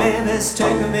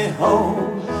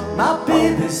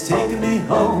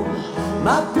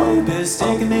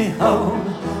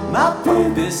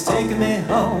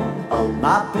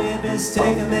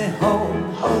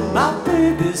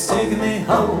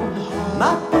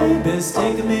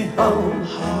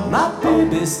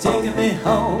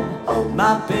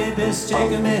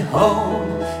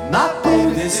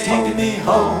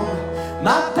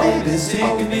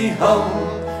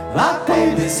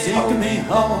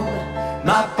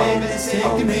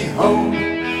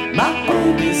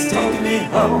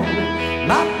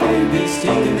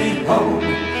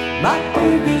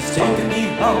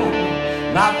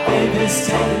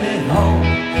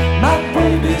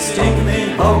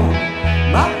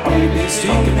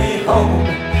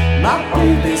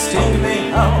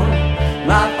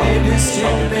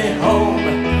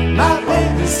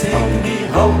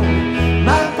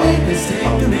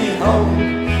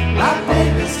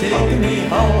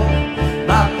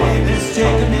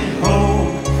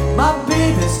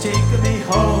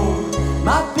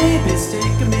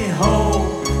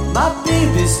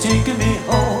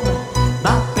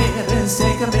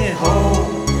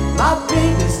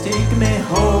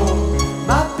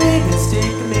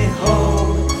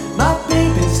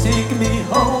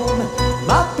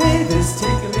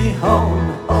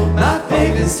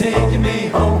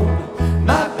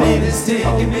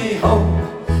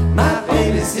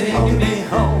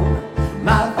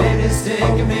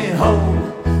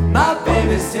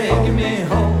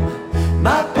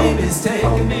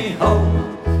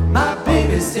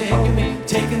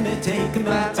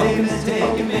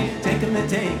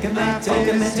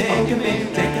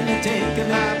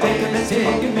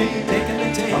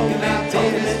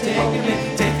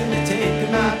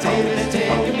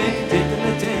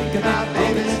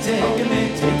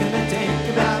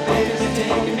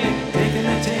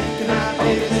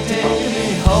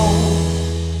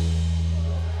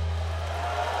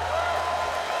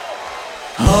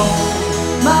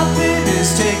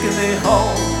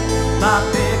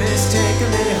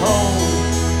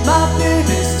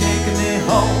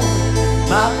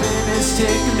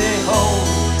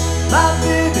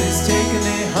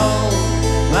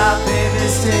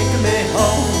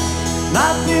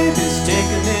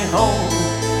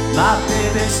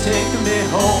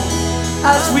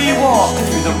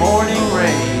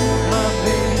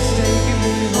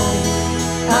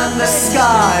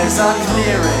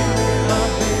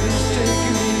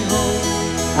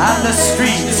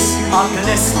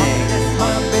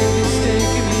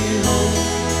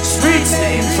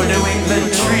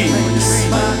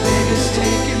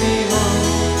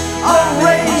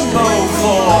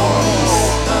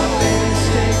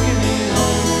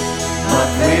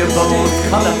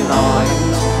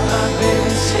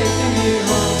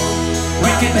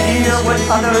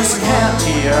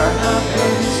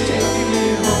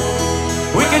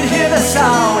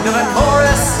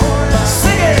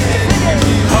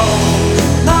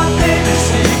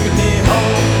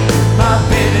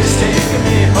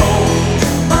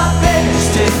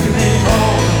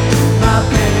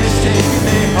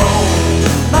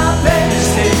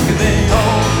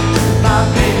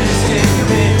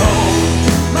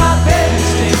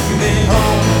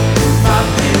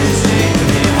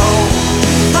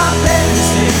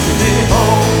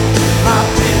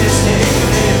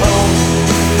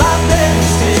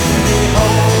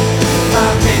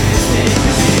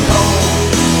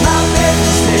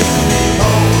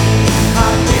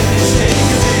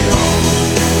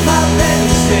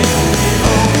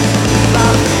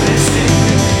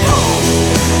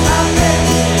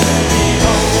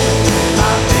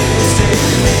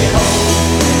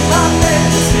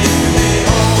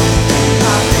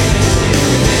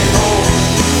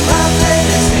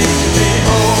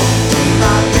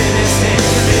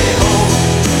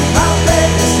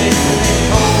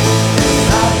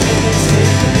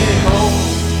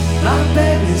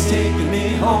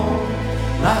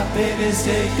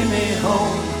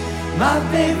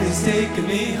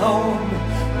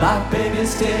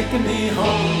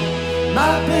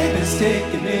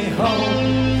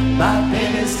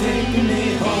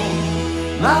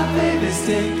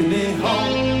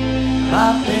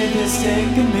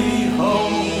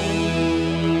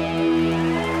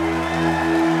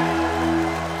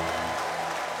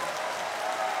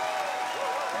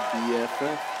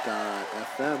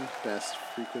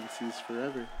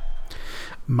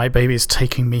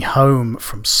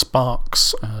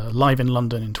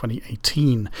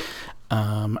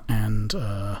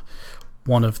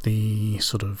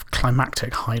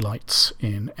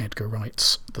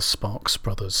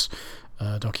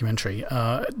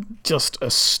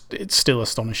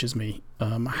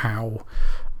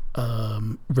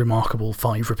 remarkable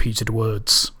 5 repeated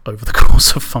words over the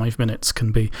course of 5 minutes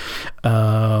can be.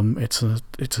 It's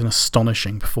an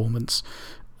astonishing performance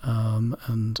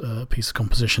and piece of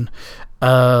composition.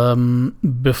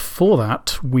 Before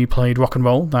that, we played Rock and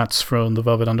Roll. That's from the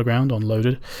Velvet Underground on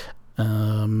Loaded.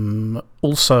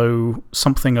 Also,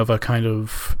 something of a kind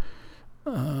of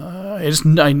there's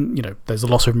a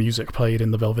lot of music played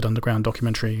in the Velvet Underground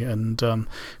documentary, and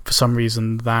for some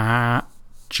reason that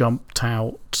jumped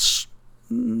out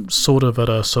sort of at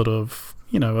a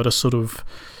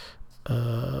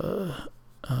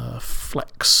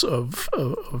flex of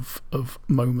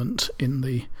moment in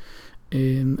the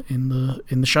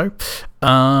show,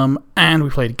 and we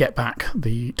played Get Back,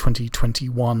 the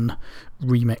 2021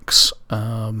 remix,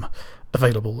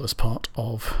 available as part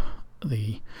of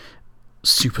the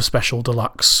super special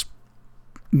deluxe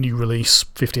new release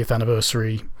 50th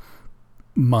anniversary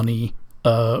money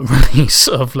release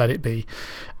of Let It Be.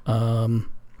 I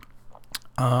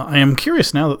am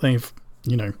curious now that they've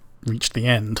reached the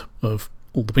end of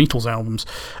all the Beatles albums.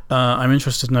 I'm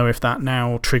interested to know if that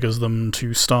now triggers them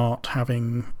to start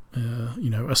having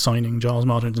assigning Giles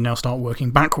Martin to now start working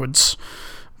backwards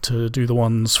to do the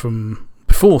ones from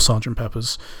before Sgt.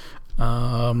 Pepper's,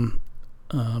 and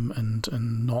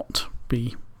not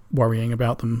be worrying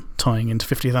about them tying into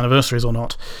 50th anniversaries or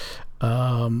not,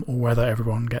 or whether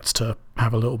everyone gets to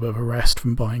have a little bit of a rest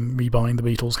from rebuying the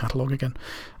Beatles catalogue again.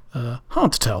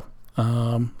 Hard to tell.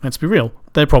 Let's be real,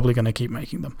 they're probably going to keep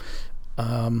making them.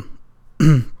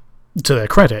 To their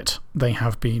credit, they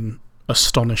have been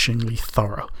astonishingly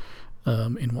thorough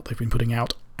in what they've been putting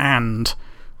out, and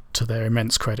to their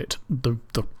immense credit, the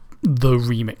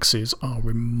remixes are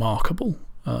remarkable.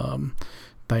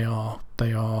 They are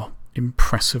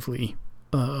impressively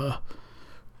not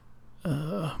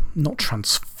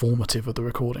transformative of the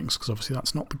recordings, because obviously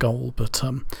that's not the goal, but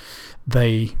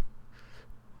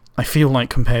I feel like,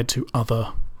 compared to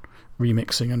other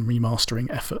remixing and remastering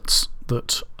efforts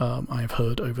that I have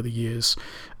heard over the years,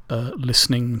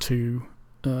 listening to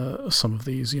some of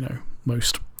these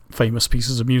most famous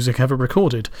pieces of music ever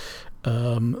recorded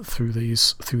through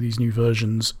these new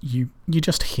versions, you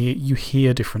just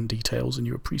hear different details and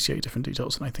you appreciate different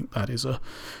details, and I think that is a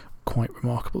quite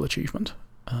remarkable achievement.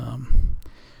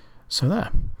 So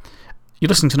there. You're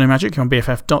listening to No Magic, you're on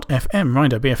BFF.FM.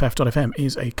 Reminder, BFF.FM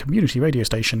is a community radio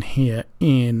station here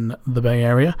in the Bay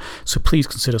Area, so please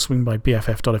consider swinging by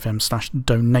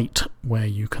BFF.FM/donate, where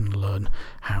you can learn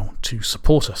how to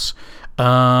support us.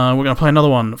 We're going to play another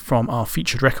one from our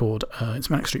featured record. It's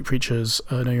Manic Street Preachers,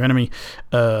 Know Your Enemy.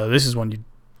 This is one you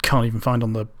can't even find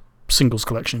on the singles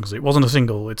collection because it wasn't a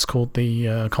single. It's called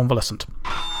The Convalescent.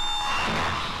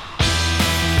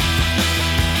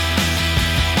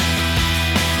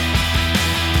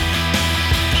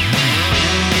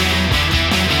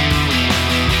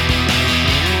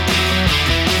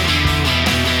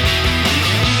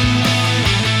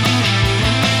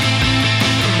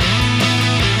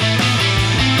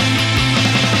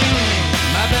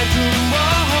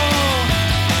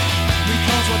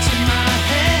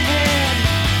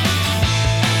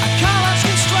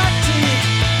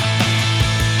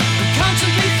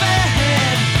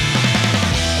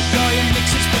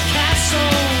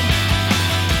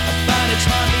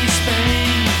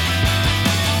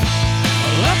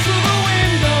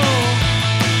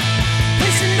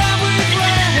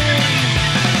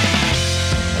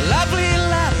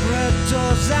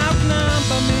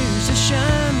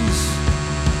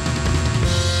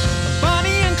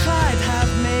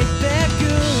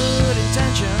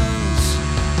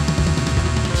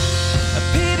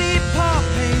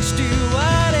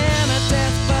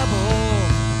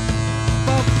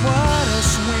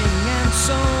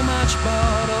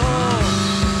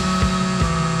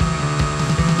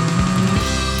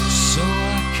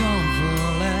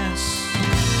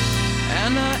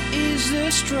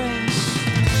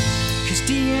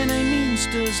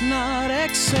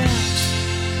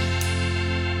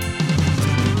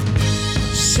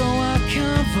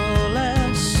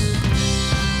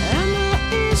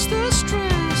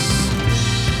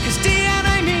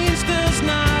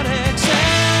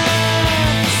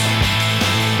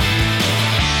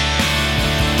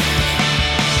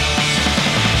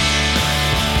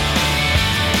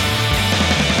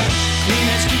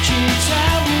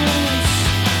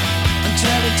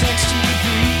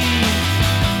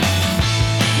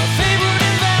 My favorite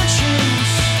invention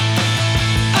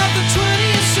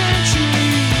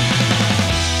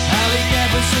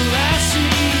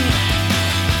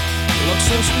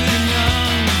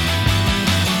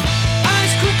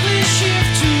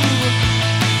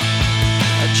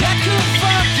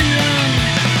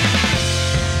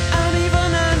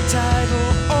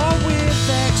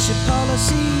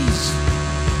disease,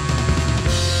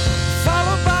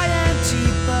 followed by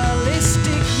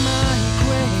anti-ballistic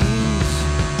migraines.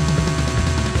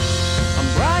 And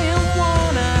Brian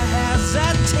Warner has a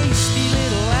tasty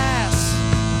little ass,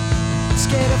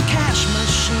 scared of cash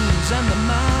machines and the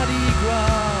Mardi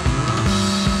Gras.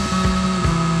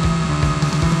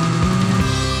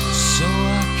 So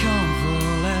I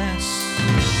convalesce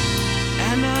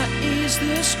and I ease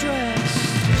the stress,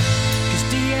 'cause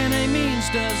DNA means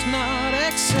does not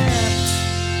accept.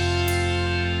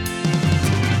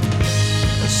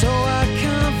 So I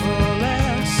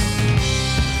convalesce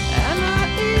and I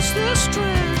ease the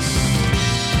stress,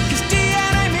 'cause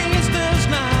DNA means does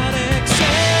not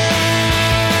accept.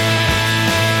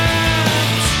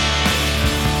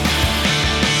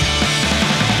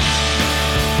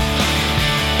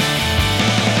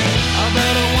 I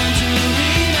better want to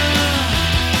read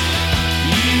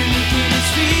unique in its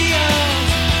field.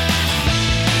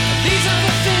 These are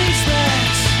the things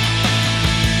that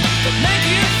make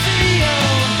you feel.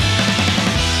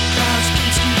 Kowski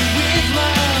with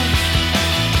love,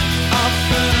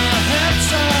 often a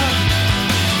headshot.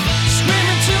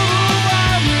 Screaming till the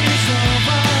war is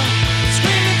over.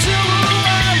 Screaming till the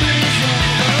war is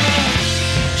over.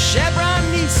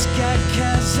 Shebraniska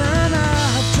Kazana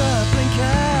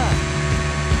Treblinka.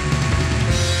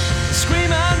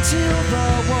 Scream until the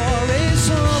war is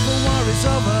over, war is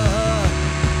over.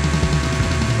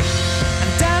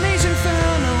 And Danny's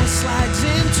Inferno slides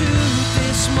into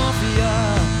dysmorphia.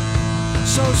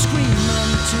 So scream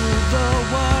until the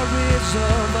war is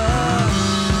over.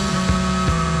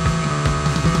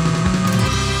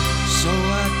 So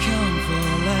I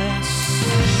convalesce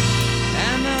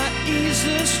and I ease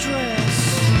the stress,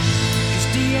 'cause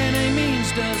DNA means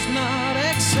does not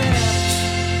accept.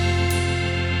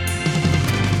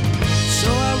 So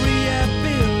I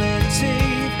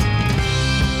rehabilitate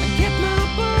and get my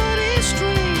body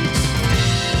straight,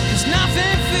 'cause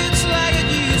nothing fits like it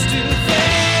used to fit.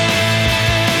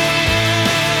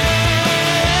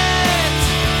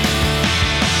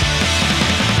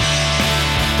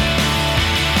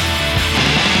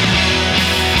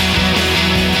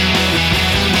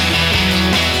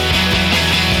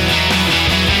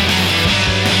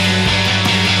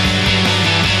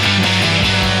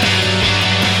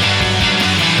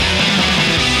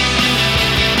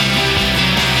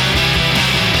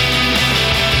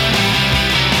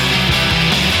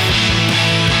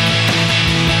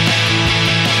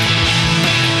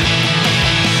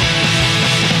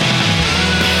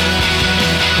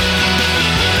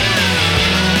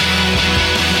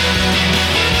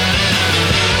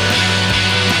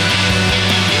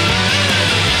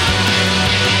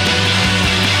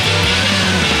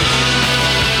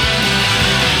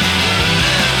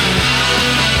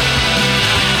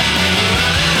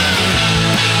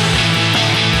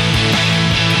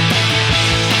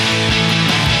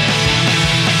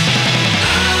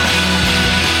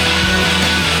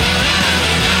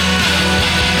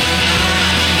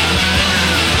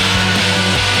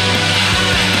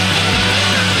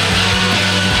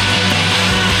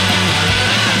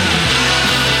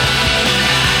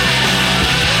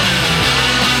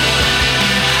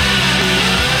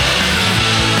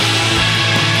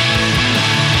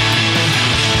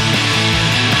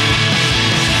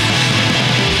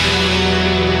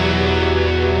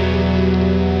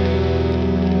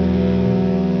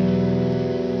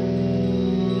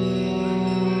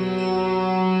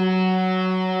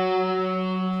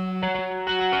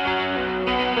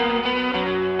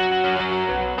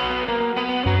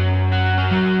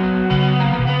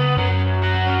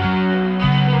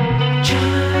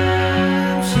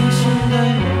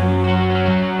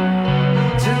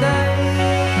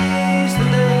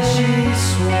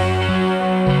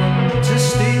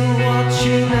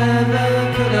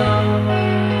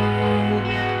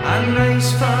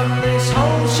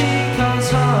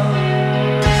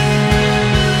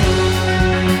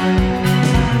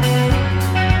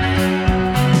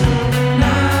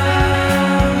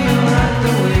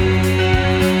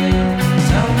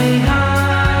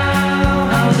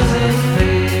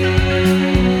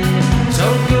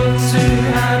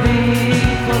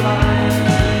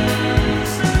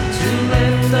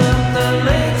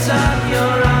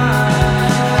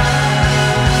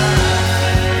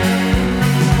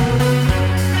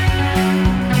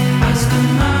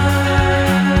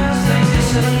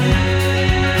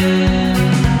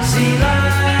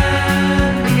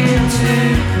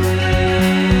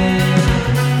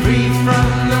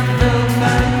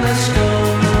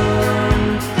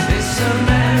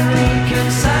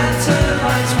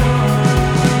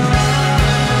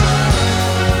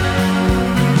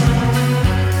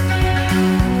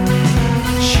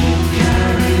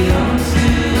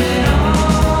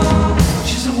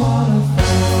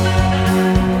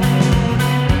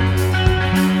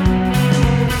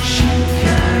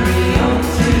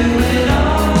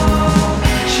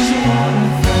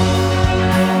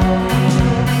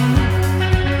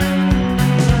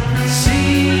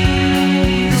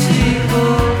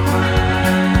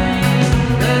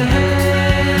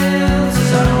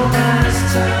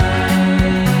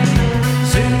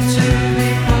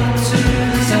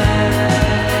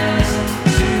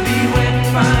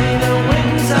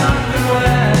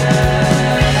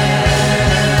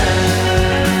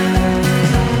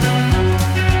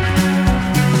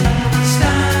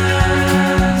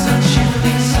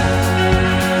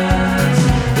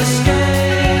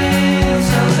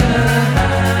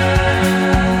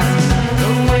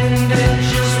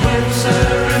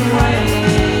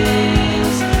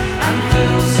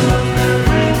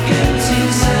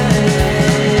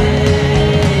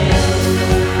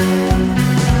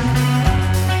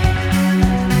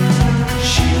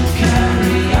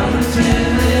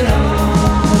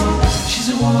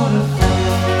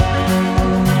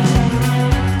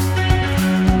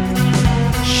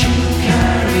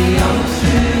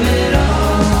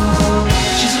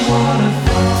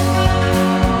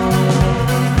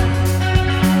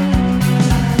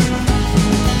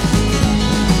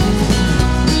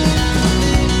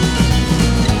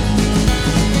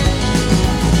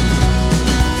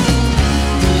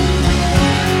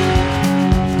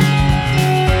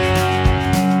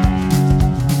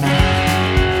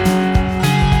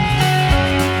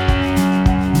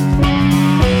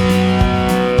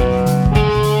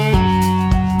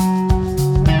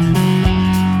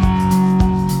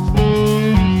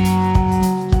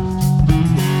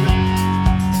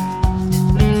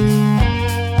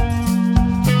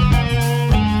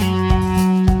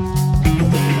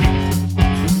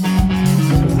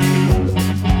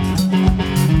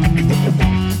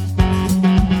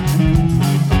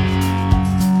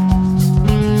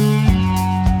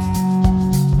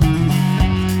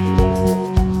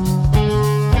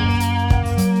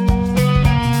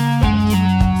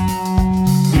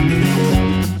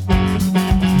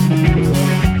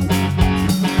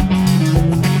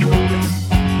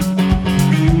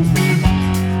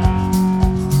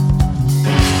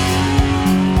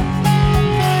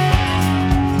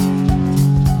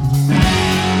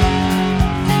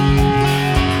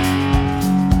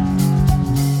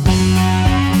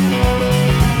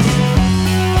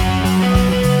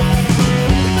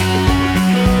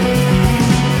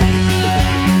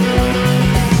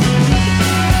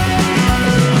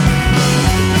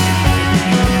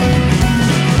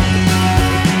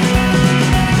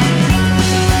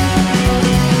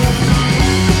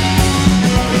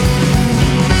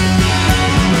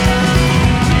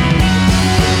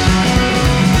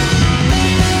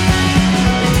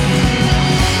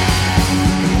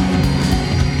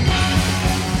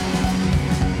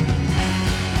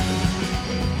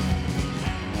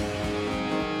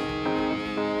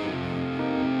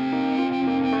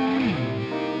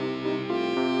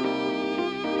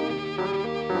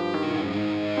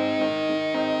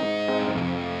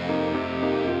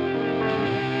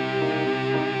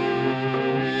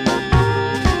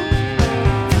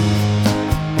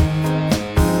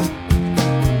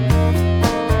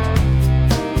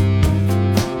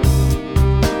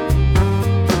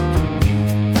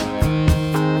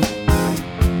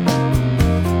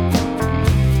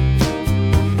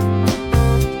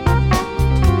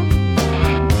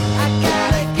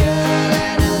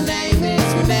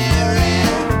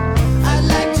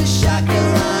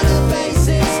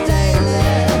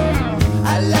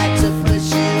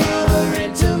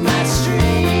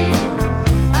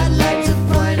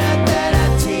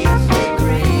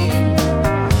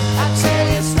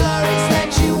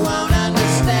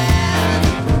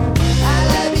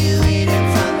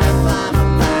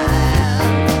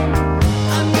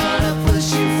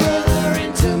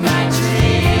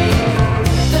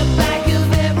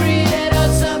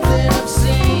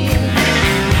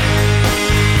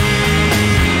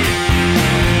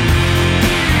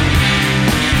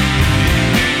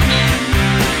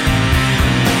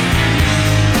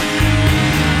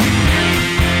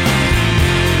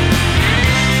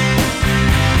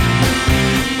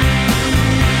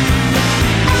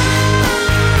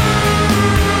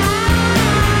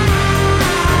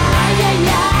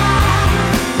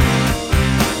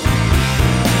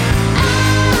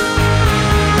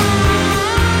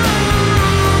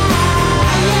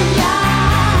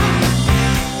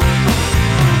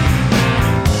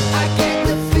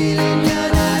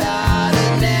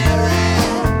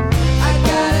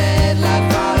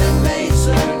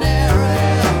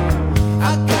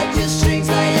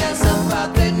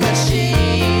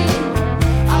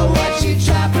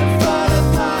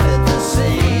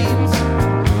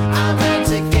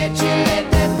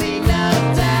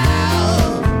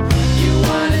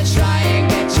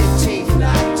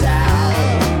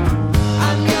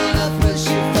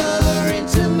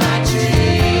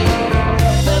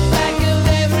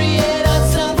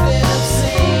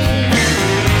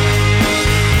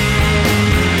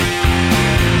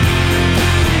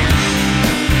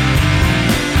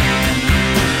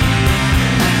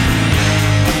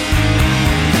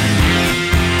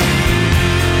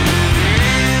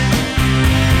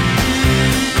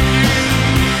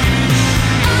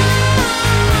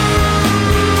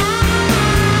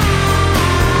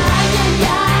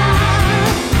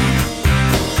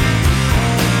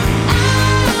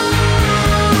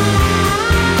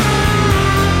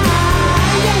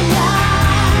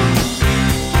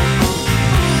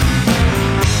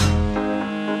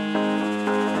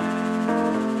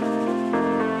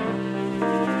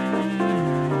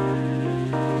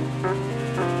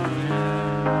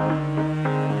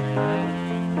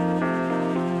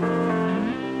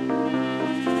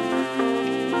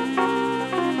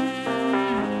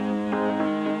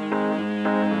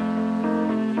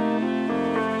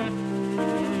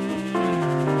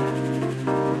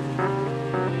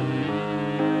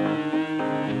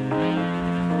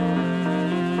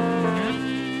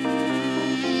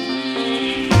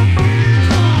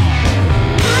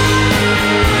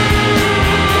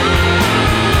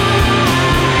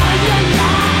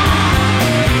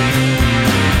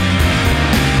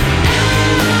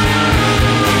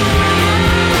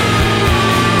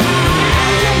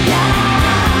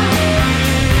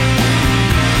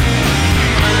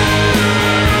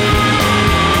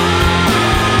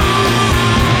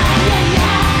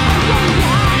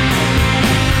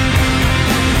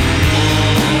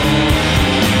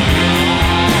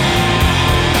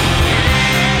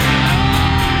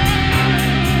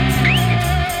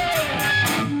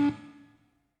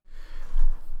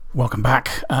 Welcome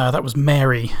back. That was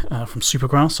Mary from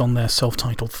Supergrass on their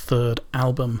self-titled third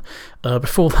album.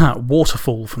 Before that,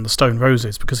 Waterfall from the Stone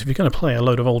Roses, because if you're going to play a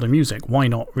load of older music, why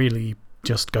not really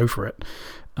just go for it?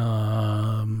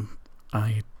 God,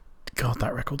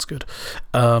 that record's good.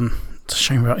 It's a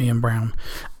shame about Ian Brown,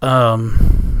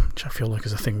 which I feel like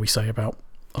is a thing we say about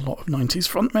a lot of 90s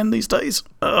frontmen these days.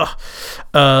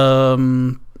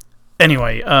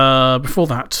 Anyway, before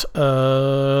that,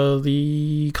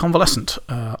 the Convalescent,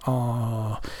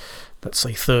 our, let's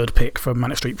say, third pick from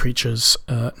Manic Street Preachers,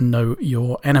 Know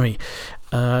Your Enemy.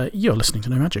 You're listening to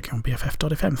No Magic on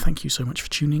BFF.fm. Thank you so much for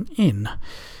tuning in.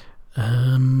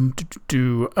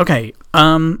 Okay,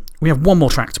 we have one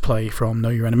more track to play from Know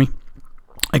Your Enemy.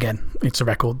 Again, it's a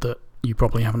record that you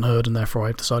probably haven't heard, and therefore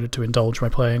I've decided to indulge by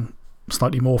playing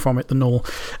slightly more from it than normal.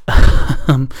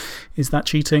 Is that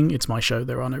cheating? It's my show,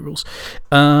 there are no rules.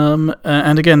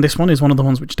 And again, this one is one of the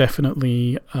ones which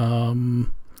definitely,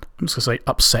 I'm just going to say,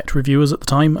 upset reviewers at the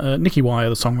time. Nicky Wire,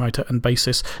 the songwriter and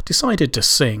bassist, decided to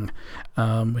sing,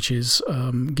 which is,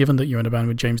 given that you're in a band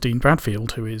with James Dean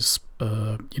Bradfield, who is,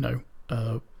 a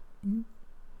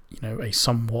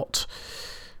somewhat...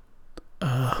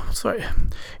 it's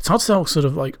hard to tell, sort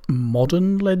of like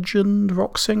modern legend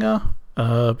rock singer,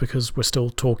 because we're still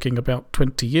talking about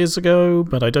 20 years ago,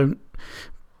 but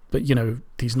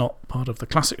he's not part of the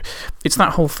classic. It's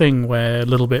that whole thing where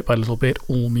little bit by little bit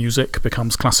all music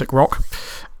becomes classic rock,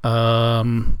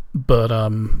 I'm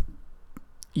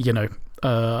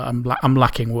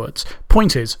lacking words.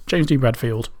 Point is, James Dean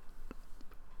Bradfield,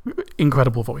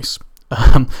 incredible voice.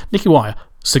 Nicky Wire,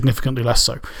 significantly less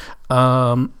so.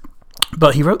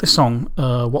 But he wrote this song,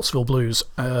 Wattsville Blues,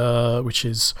 which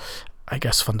is, I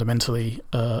guess, fundamentally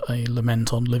a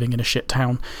lament on living in a shit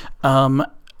town.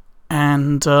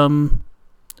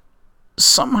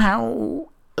 Somehow,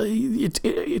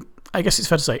 I guess it's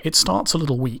fair to say, it starts a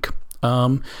little weak.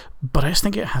 But I just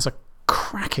think it has a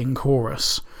cracking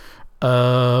chorus,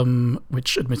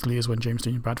 which admittedly is when James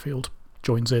Dean Bradfield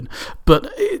joins in. But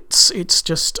it's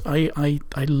just, I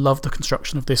love the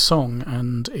construction of this song,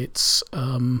 and it's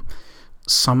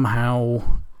somehow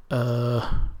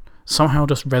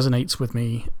just resonates with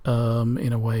me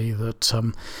in a way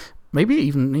that maybe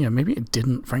it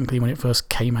didn't, frankly, when it first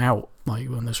came out. Like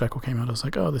when this record came out, I was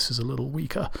like, oh, this is a little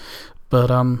weaker. But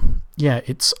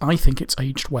I think it's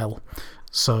aged well.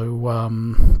 So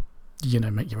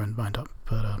make your own mind up.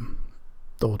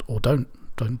 But or don't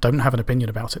have an opinion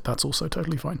about it. That's also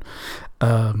totally fine.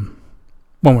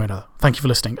 One way or another. Thank you for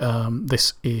listening.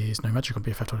 This is No Magic on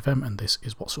BFF.fm, and this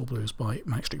is What's All Blues by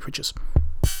Manic Street Preachers.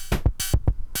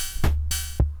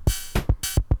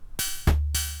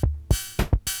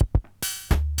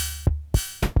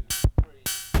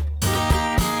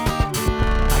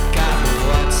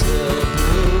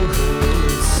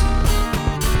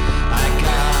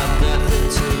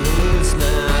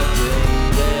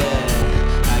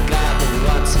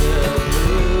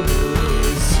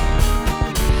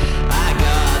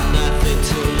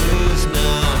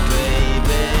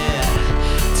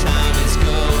 Time is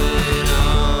going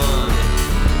on.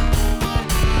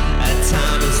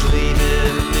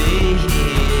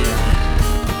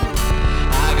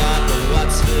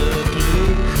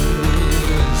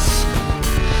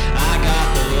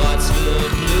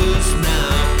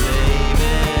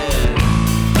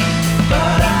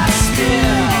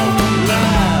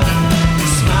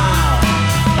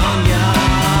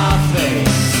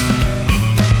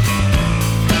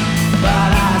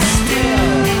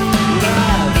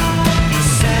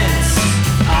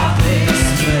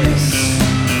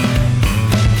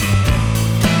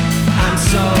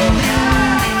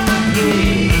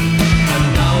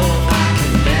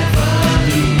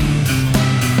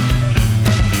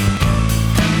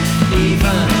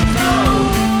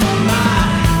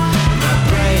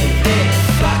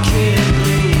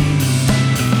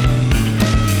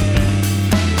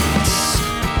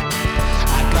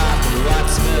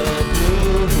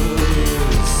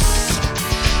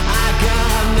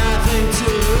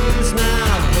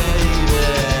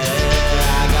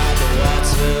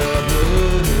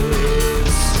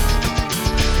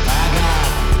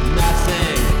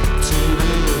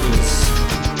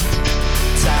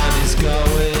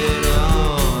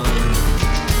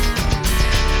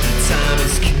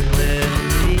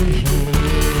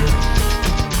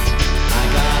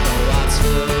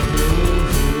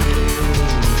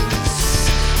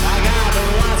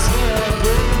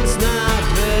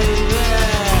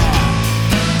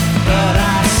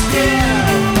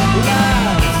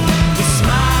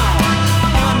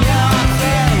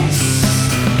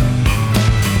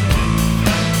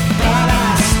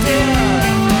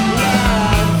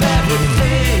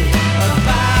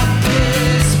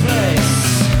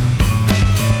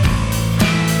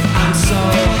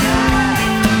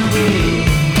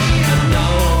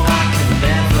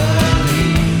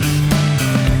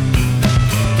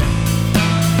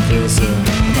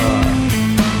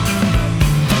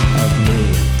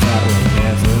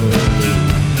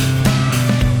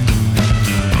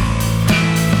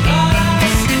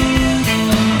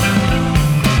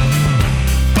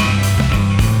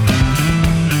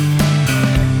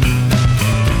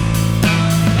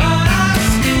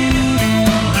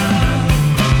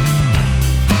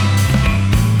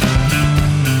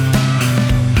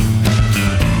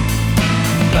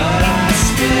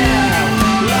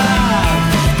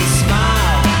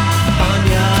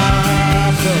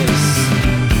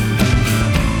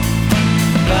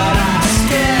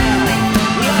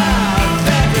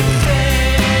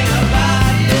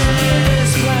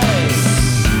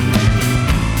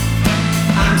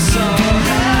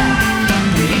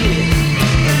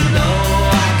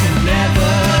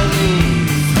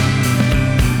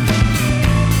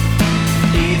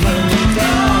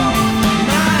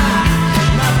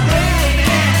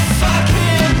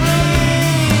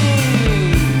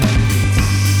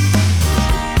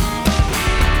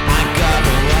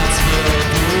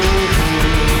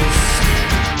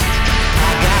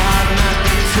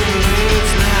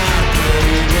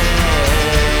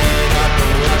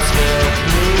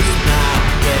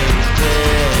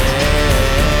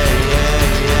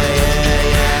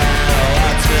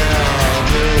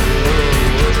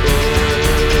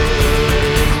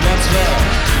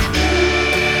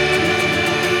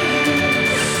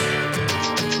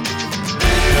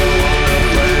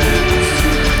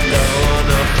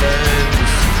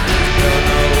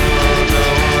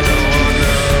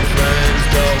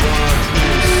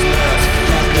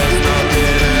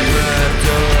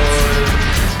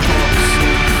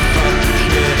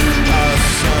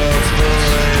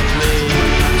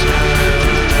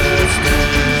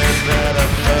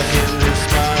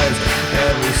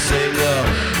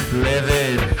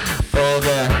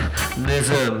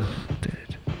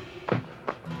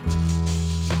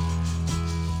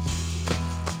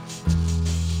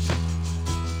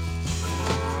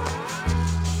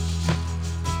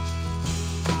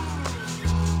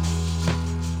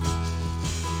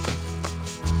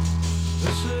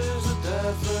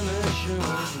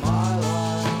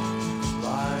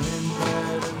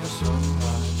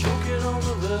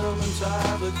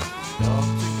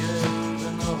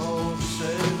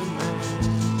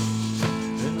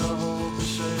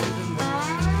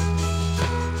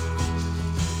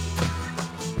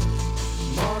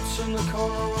 in the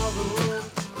corner of the room,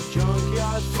 a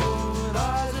junkyard full with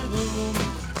eyes of gloom.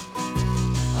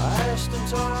 I asked him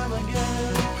time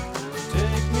again,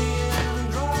 take me in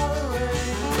and draw the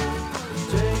rain.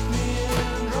 Take me in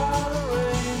and draw the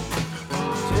rain.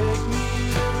 Take me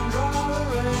in and draw the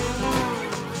rain.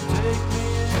 Take me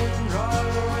in and draw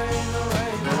the rain, the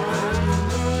rain, the rain,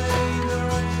 the rain, the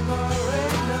rain, the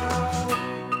rain now.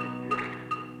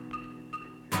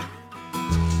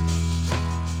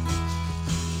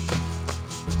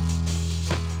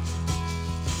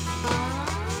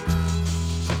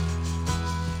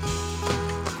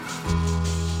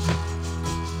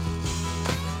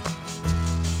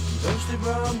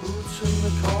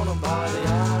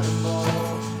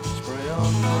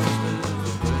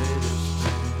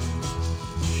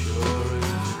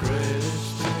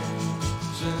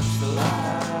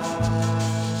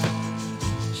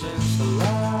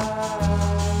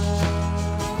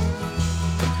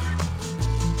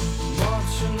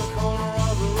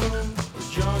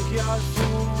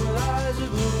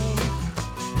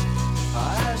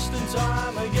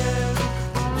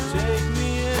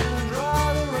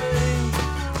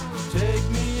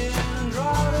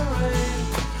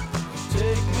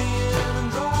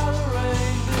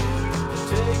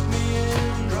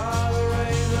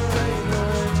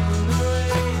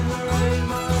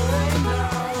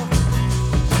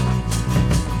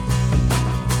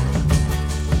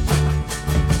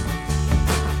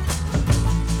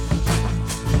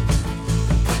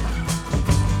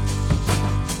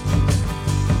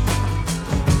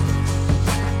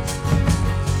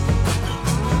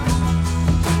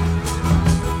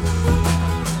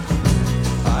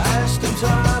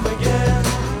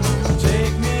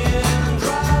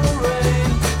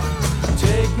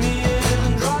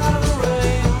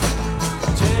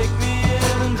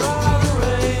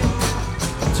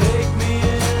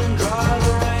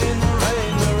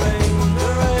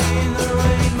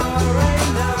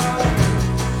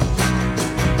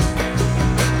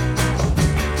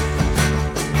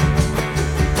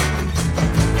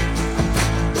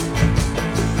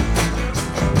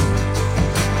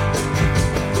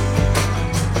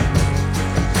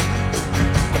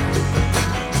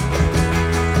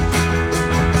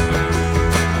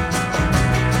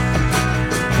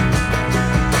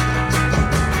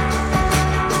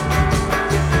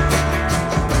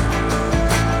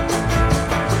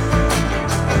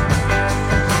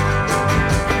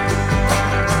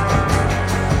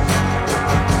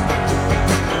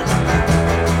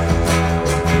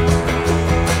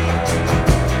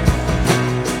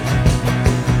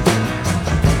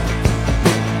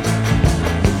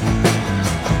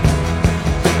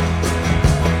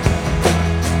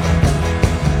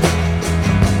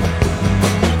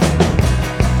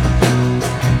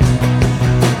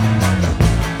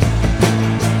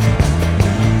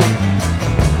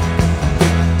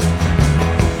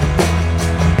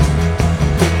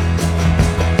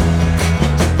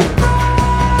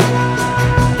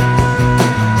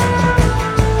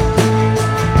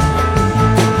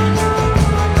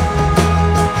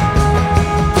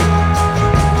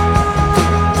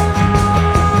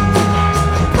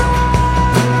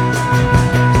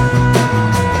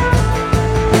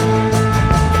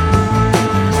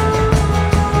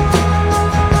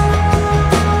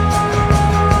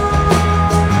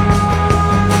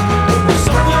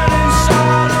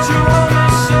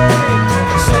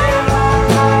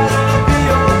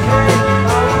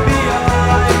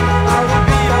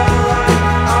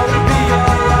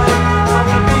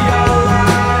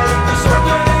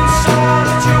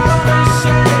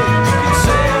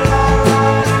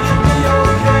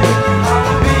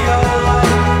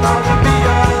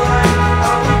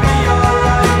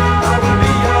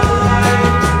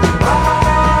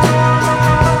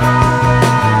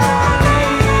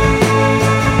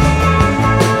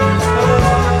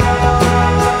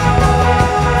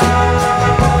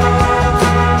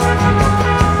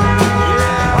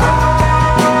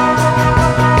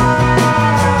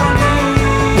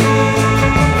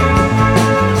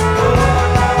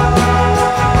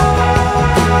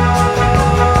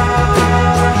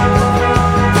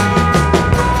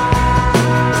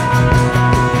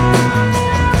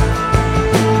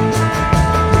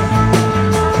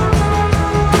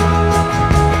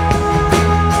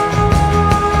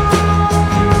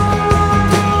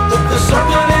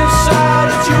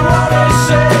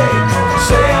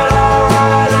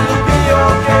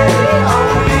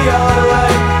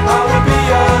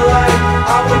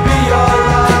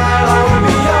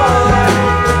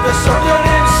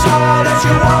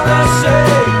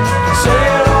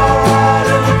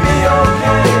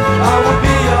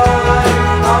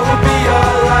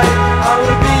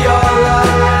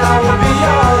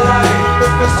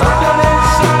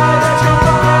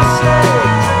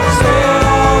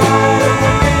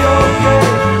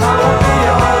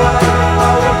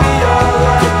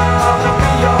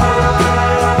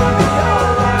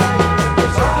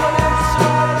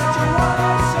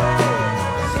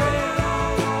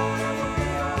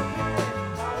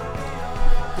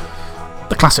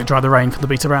 classic Dry the Rain from the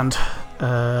Beta Band.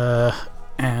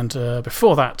 And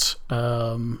before that,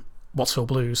 Wattsville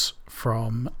Blues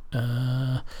from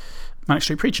Manic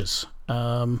Street Preachers. Like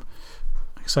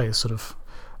I say, a sort of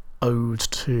ode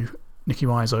to Nicky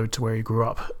Wire's ode to where he grew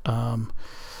up. And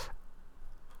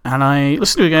I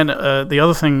listened to it again. The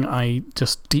other thing I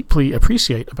just deeply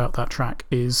appreciate about that track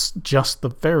is just the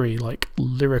very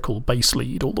lyrical bass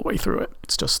lead all the way through it.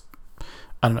 It's just,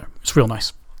 I don't know, it's real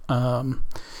nice.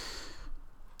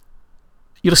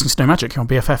 You're listening to No Magic here on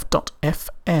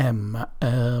BFF.fm,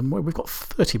 where we've got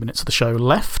 30 minutes of the show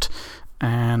left,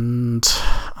 and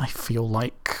I feel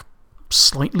like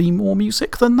slightly more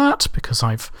music than that because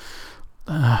I've.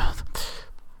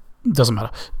 Doesn't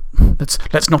matter.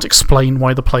 Let's not explain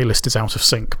why the playlist is out of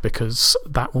sync, because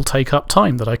that will take up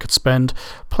time that I could spend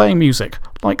playing music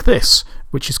like this,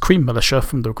 which is Cream Militia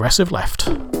from the Aggressive Left.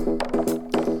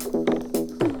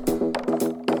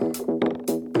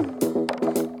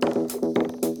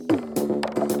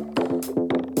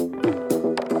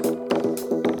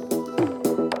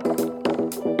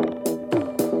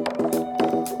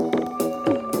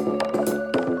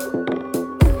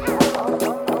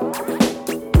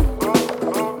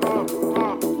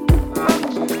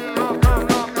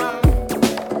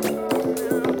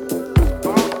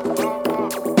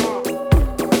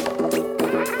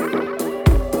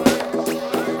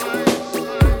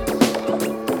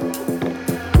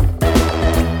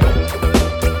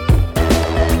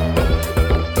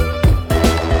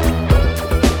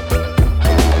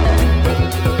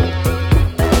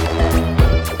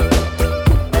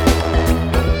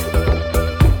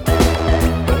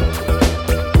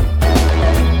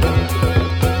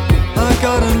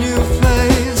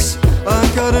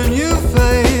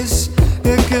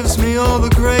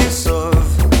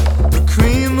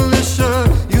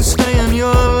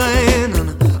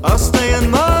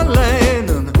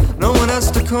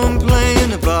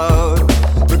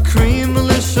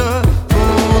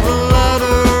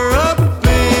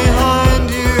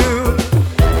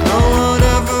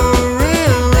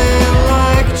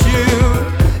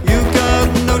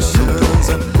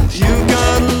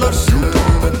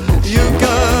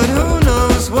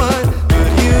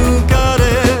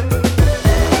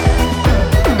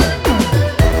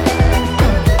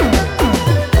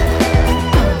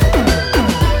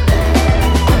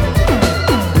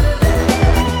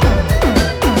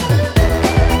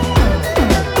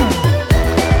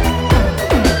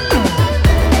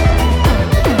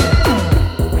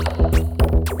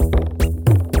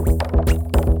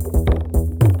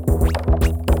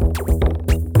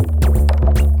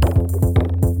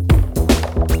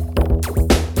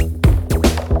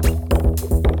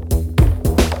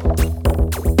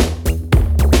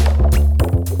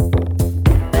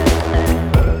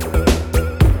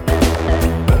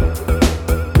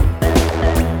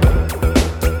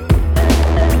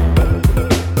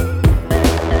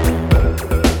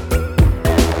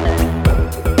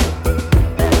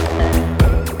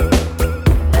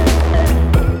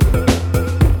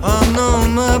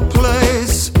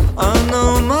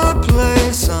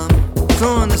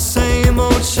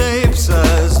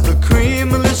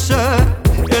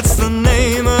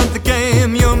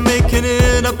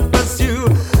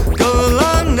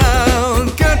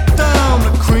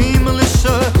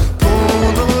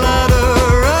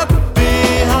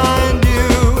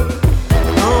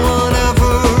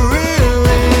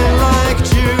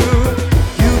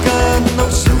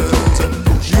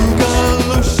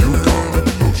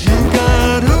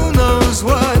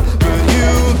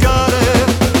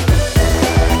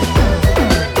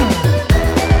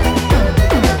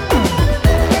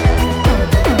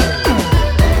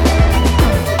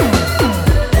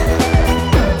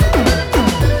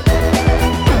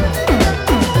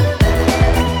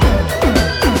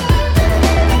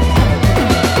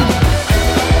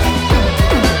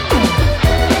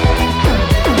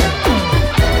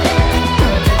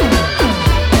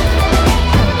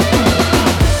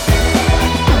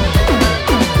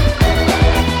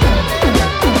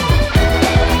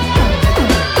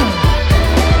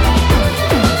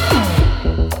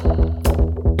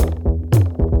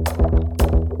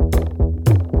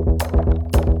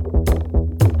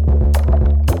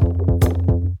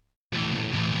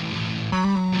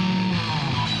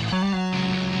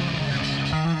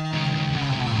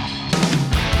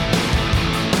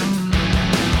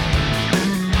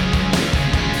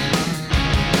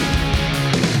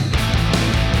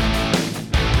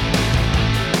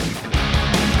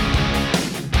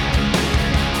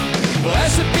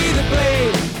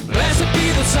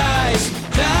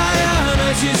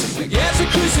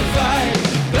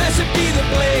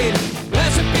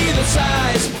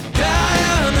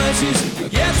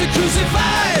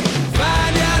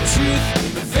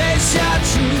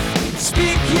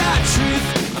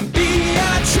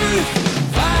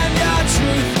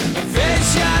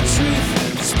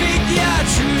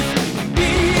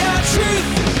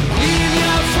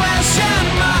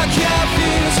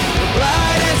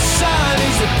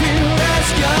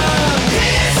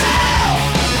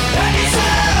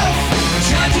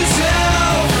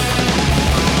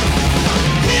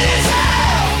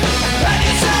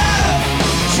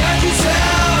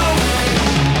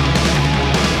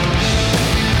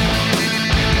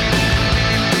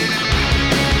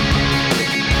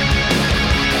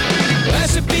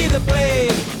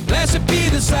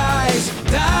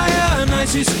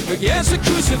 Dionysus against the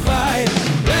crucified.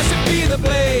 Blessed be the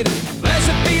blade,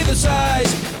 blessed be the size.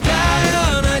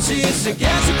 Dionysus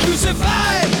against the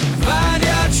crucified. Find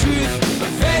your truth,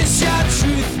 face your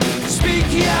truth,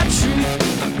 speak your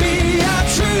truth, and be your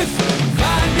truth.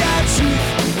 Find your truth,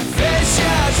 face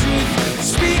your truth,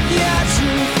 speak your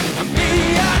truth, and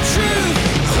be your truth.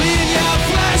 Clean your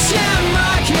flesh and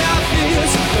mark your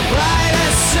fears. The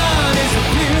brightest sun is the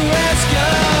purest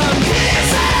gun. Heal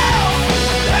yourself,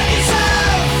 hurt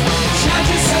yourself, judge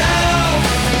yourself.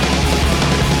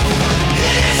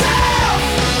 Heal yourself,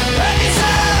 hurt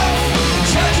yourself,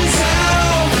 judge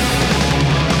yourself.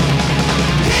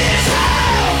 Heal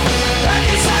yourself, hurt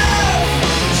yourself,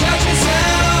 judge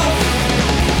yourself.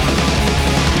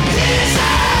 Heal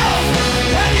yourself,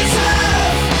 hurt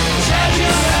yourself, judge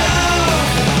yourself.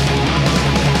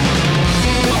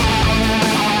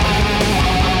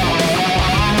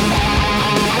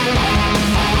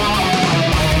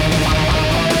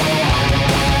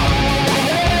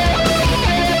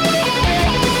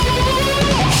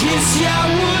 Kiss your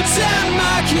wounds and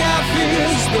mark your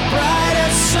fears. The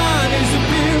brightest sun is the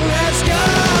purest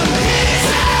gun. Heal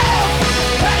yourself,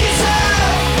 hurt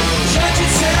yourself, judge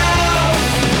yourself.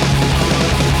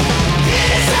 Heal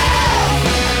yourself,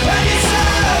 hurt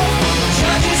yourself,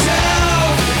 judge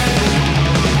yourself.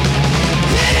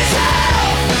 Heal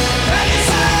yourself, hurt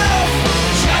yourself,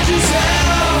 judge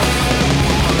yourself.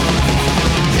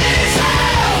 Heal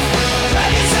yourself,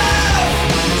 hurt yourself,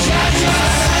 judge yourself.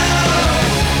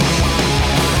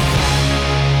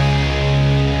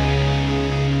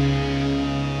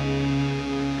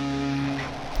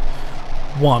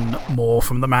 One more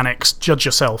from the Manics, Judge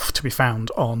Yourself, to be found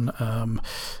on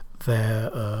their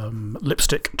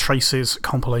Lipstick Traces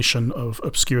compilation of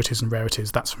obscurities and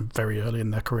rarities. That's from very early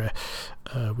in their career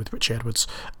with Richie Edwards.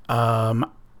 And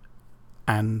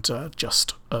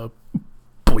just a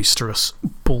boisterous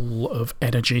ball of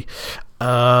energy.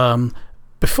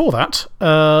 Before that,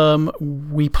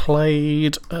 we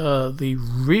played the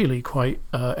really quite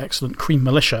excellent Cream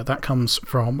Militia. That comes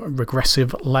from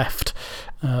Regressive Left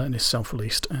and is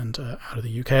self-released and out of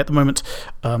the UK at the moment.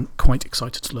 Quite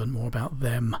excited to learn more about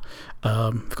them.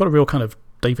 They've got a real kind of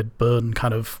David Byrne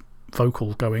kind of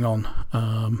vocal going on.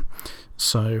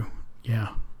 So, yeah,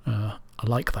 I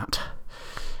like that.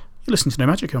 You're listening to No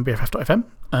Magic on BFF.fm.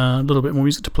 A little bit more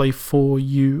music to play for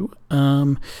you.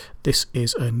 This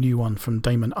is a new one from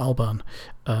Damon Albarn.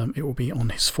 It will be on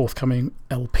his forthcoming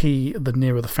LP, The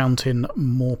Nearer the Fountain,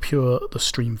 More Pure the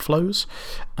Stream Flows.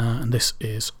 And this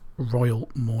is Royal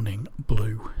Morning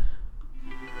Blue.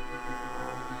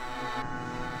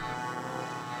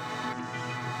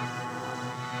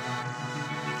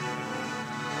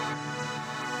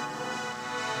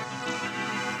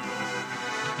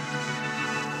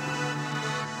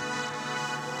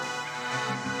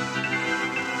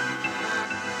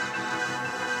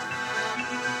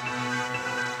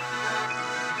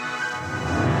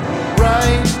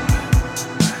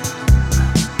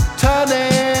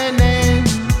 Turning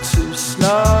into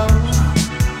snow,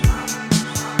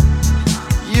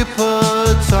 you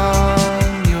put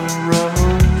on your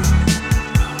robe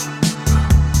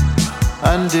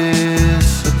and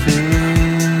disappear.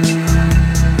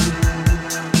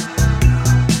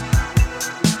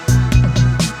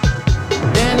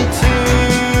 Into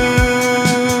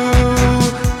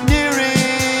new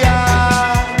reality.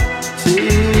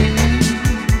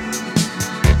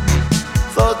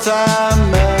 Thought I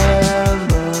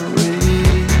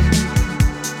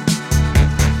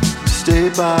stay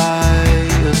by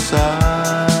your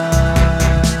side.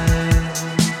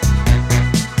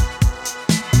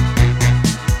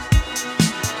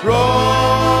 Royal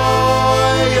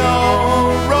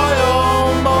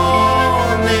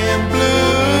morning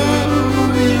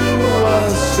blue, you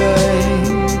are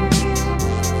saying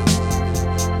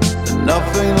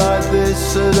nothing like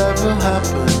this had ever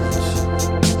happened.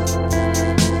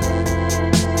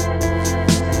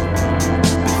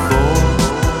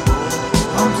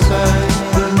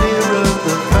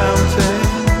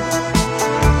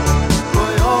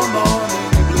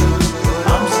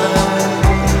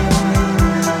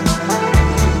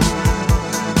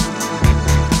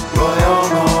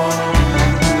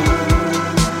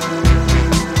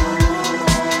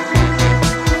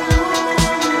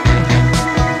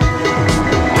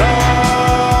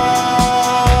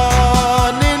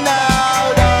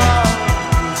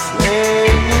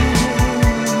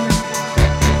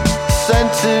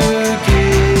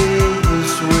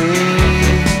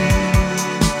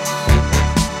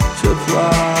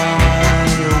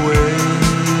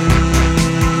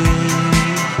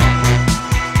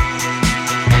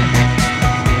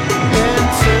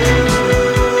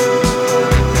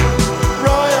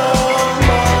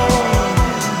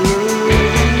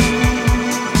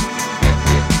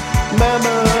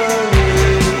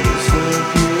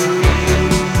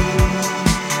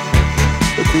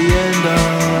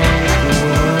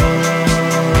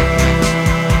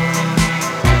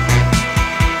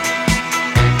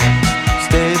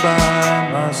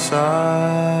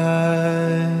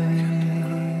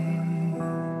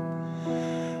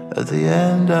 at the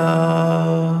end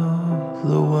of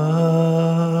the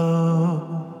world.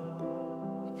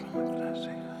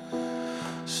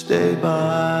 Stay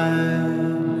by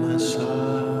my side.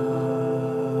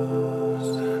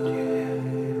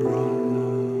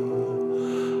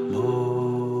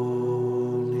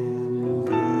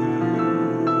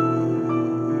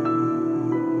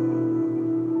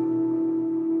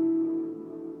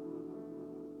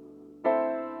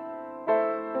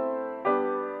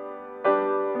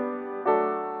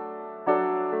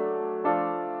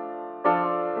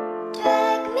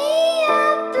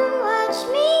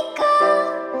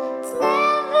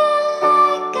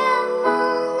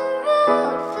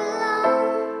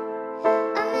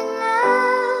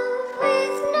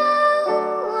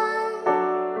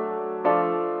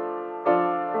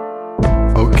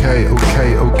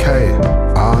 Okay,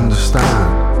 I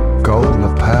understand. Gold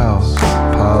lapels,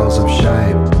 piles of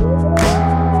shame.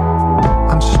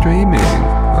 I'm streaming,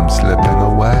 I'm slipping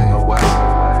away.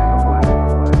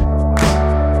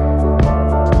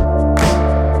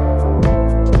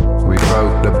 We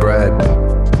broke the bread,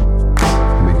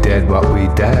 we did what we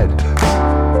did.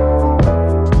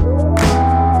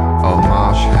 Oh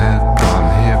marsh hen, I'm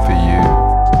here for you.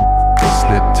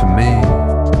 Slip to me,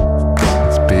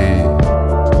 let's be.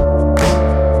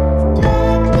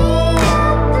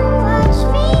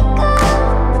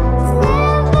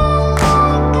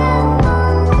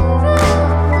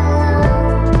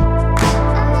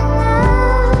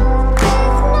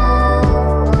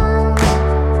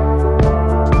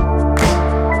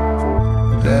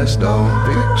 There's no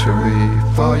victory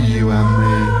for you and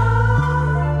me.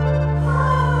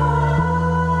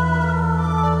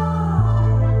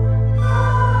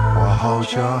 I'll hold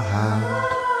your hand.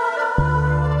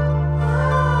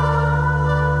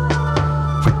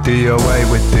 With DOA,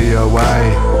 with DOA.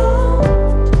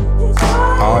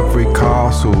 Ivory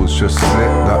castles just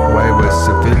slip that way with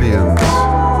civilians.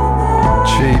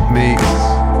 Cheap meats.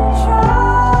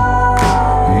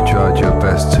 You tried your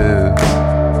best too.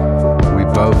 We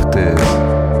both did.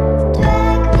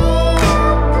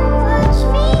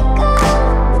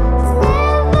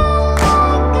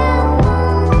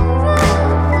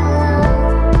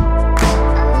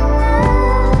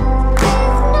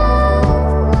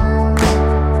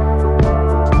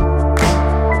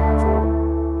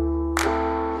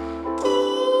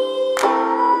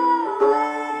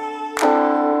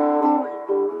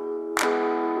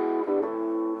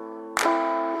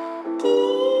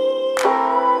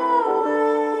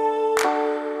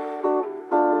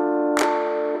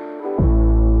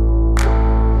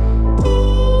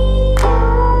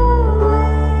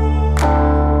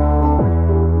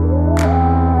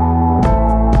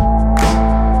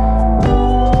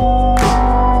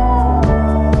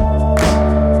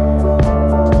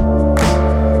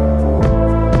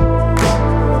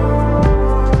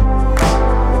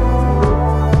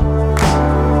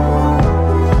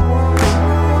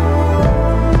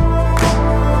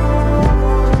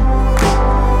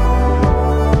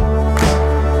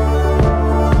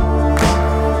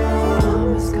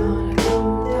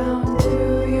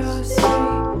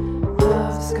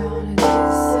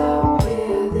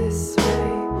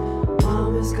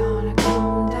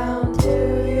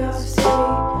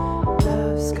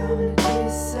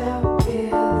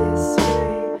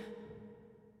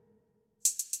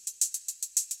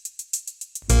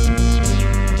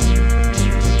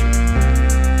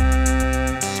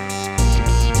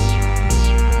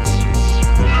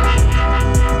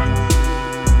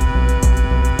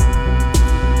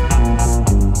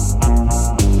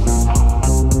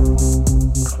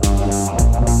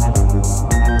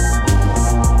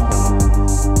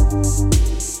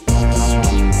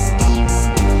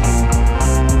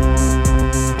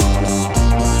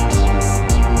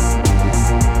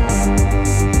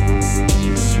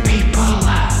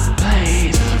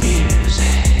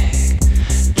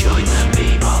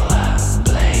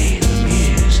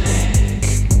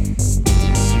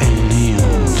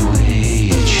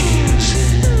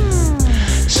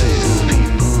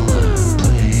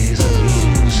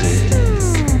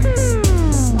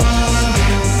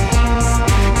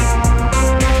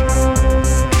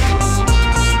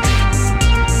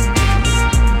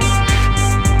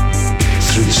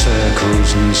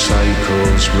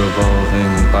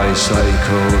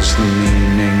 Bicycles, the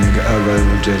meaning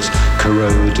eroded,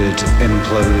 corroded,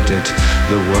 imploded.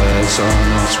 The words are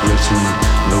not written,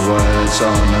 the words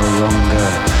are no longer.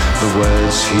 The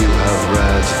words you have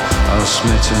read are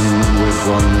smitten with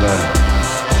wonder.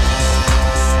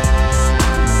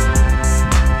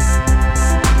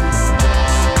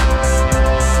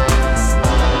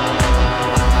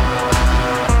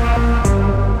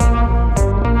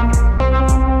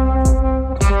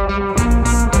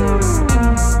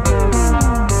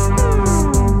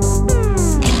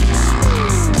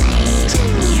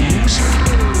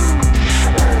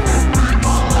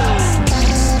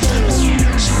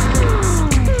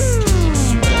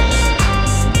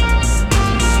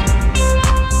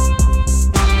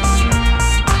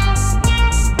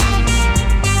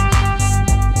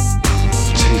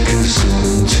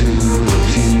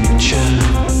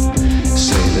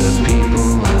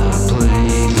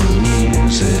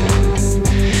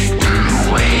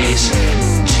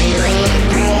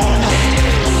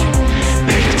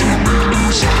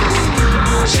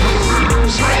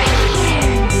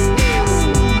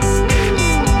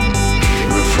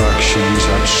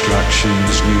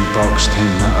 abstractions, new boxed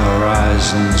in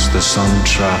horizons, the sun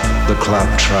trap, the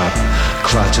claptrap,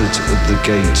 clattered at the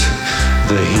gate,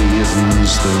 the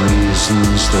heathens, the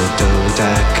reasons, the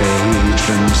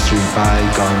dodecahedrons through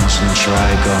bygones and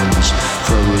trigons,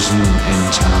 frozen in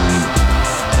time.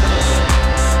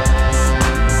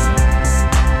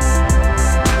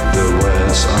 The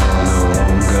words are no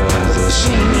longer the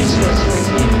same.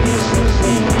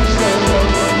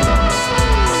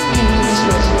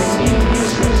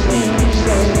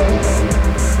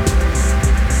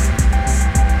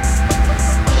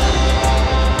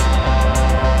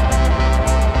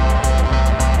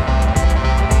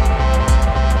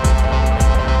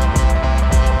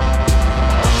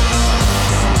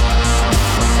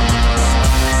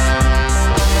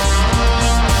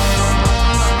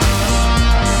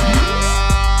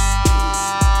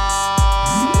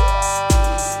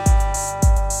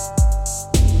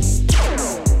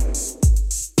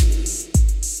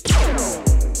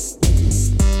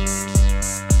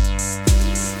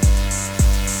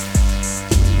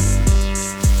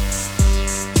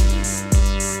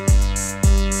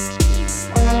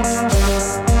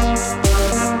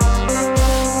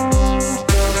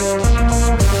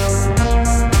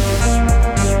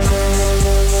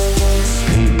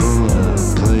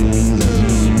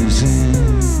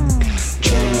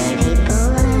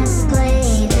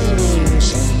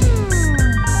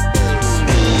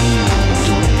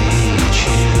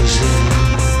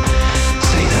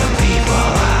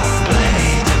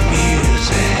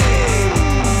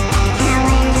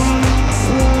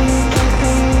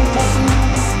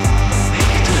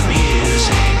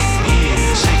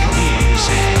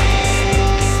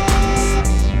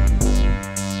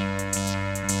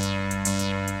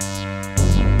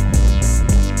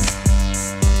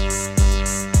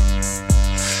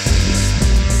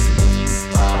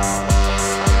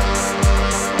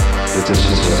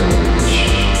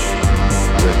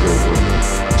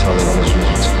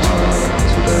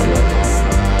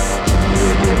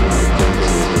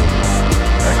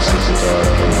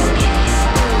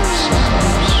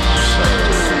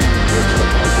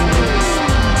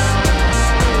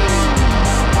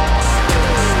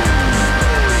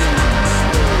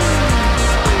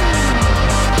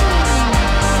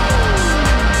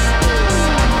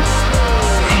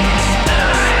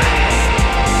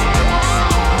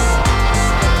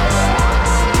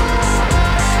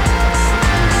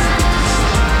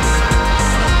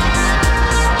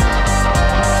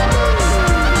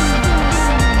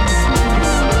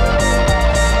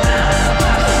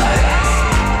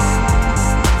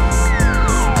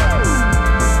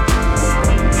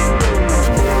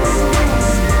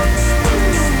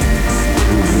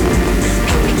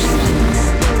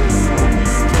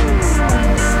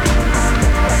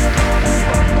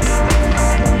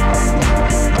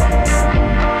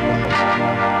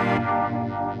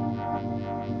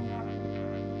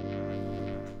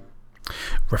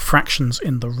 Refractions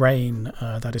in the Rain,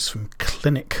 that is from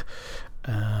Clinic.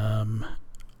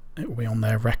 It will be on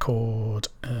their record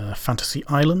Fantasy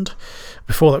Island.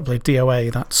 Before that we played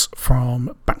DOA, that's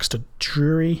from Baxter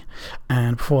Drury,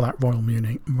 and before that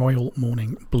Royal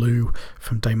Morning Blue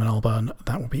from Damon Albarn.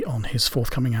 That will be on his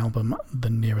forthcoming album The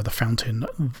Nearer the Fountain,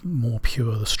 More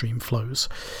Pure the Stream Flows.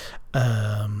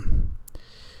 You're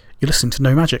listening to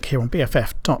No Magic here on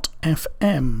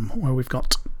BFF.FM, where we've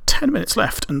got 10 minutes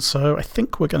left, and so I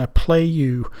think we're going to play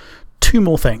you two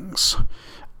more things,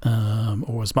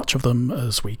 or as much of them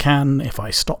as we can if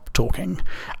I stop talking.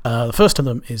 The first of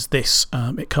them is this.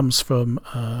 It comes from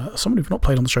someone who've not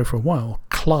played on the show for a while,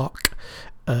 Clark.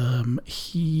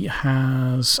 He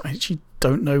has, I actually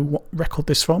don't know what record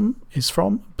this is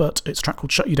from, but it's a track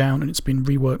called Shut You Down, and it's been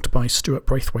reworked by Stuart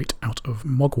Braithwaite out of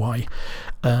Mogwai.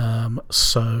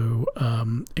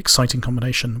 Exciting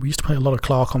combination. We used to play a lot of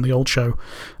Clark on the old show.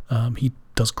 He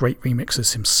does great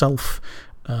remixes himself,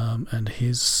 and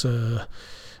his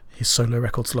solo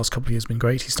records the last couple of years have been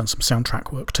great. He's done some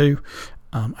soundtrack work too.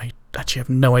 I actually have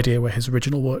no idea where his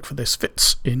original work for this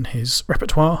fits in his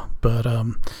repertoire, but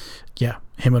yeah,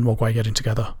 him and Mogwai getting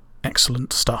together,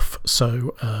 excellent stuff.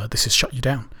 So this is Shut You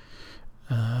Down.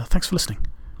 Thanks for listening.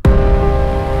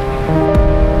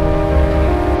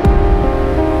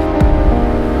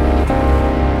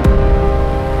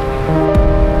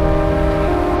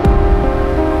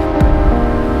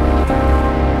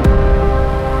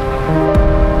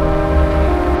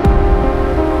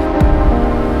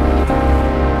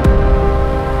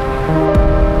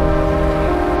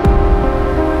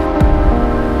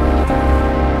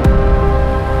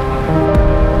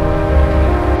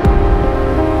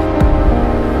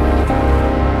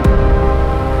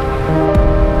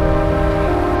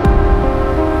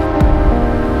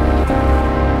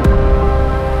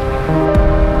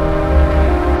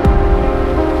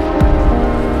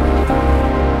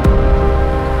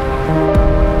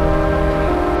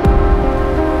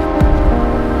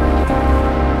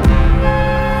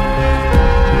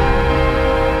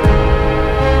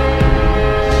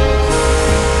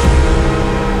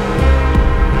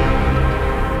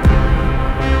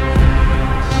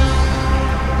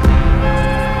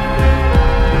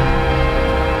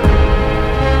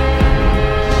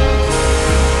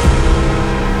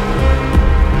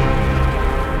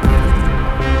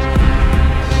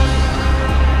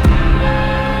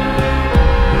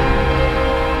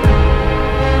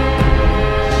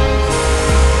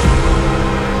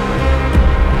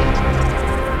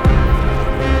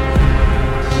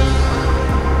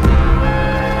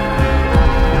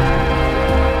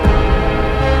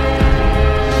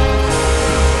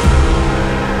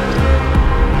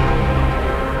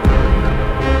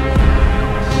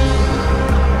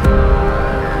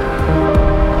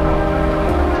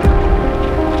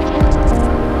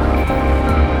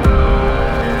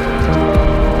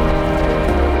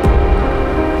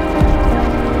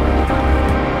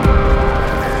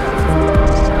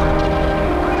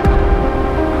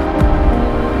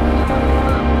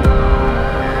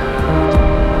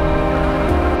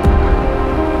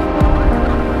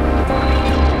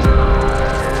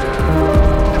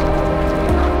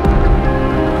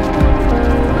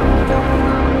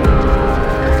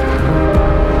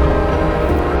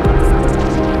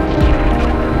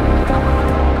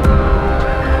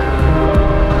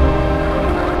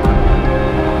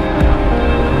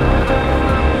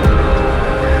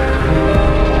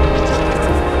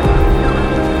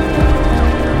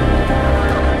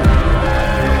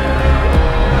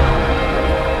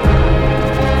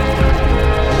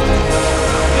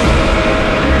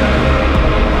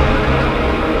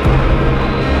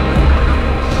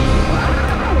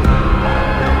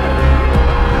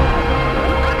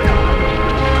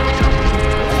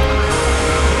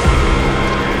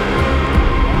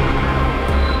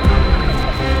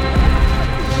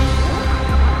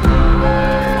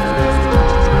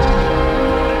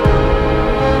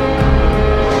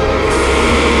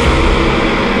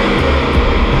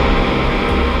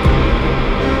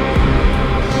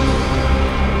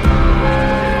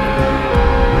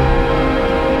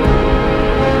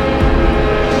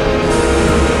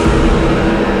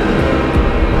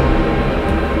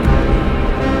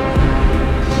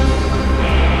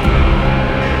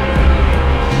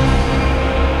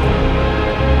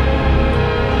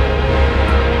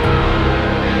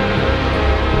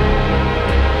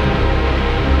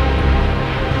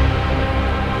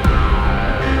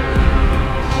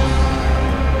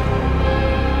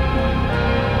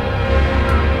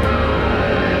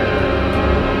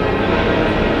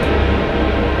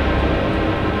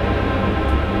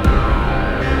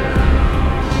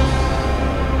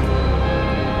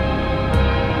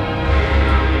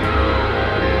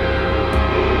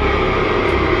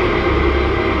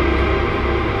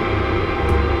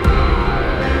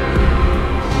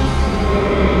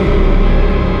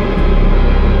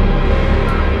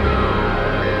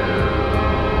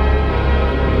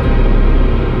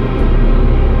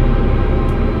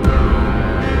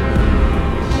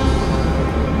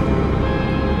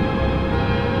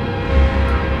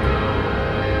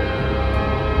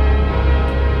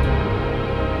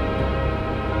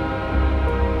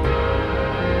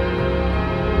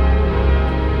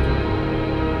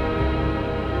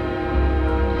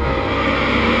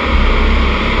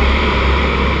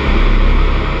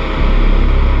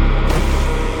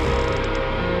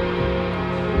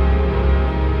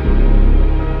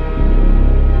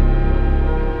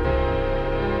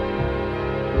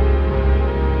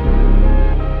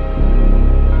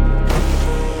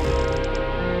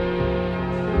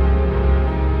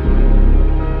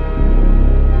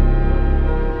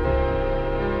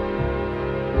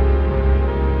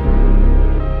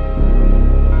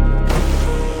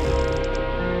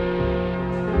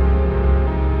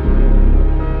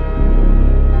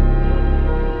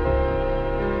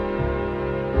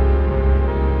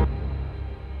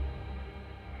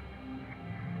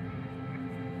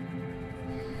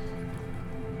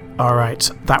 Alright,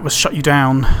 that was Shut You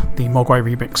Down, the Mogwai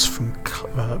remix from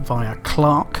via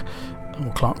Clark,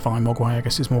 or Clark via Mogwai, I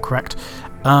guess is more correct.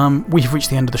 We have reached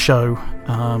the end of the show.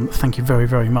 Thank you very,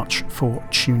 very much for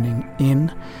tuning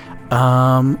in.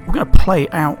 We're going to play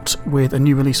out with a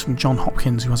new release from John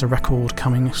Hopkins, who has a record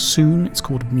coming soon. It's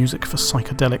called Music for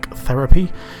Psychedelic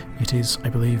Therapy. It is, I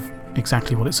believe,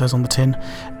 exactly what it says on the tin.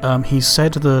 He's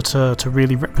said that to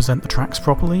really represent the tracks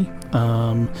properly,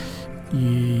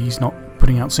 he's not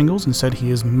putting out singles. Instead,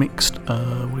 he has mixed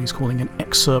what he's calling an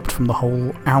excerpt from the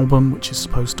whole album, which is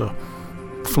supposed to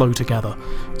flow together.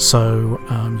 So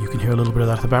you can hear a little bit of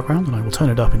that in the background, and I will turn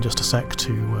it up in just a sec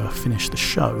to finish the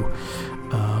show.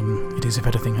 It is, if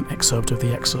anything, an excerpt of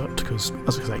the excerpt, because,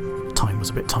 as I say, time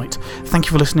was a bit tight. Thank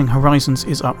you for listening. Horizons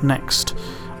is up next.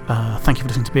 Thank you for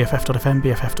listening to BFF.fm,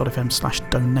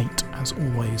 bff.fm/donate, as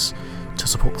always, to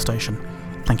support the station.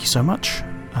 Thank you so much.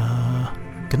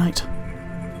 Good night.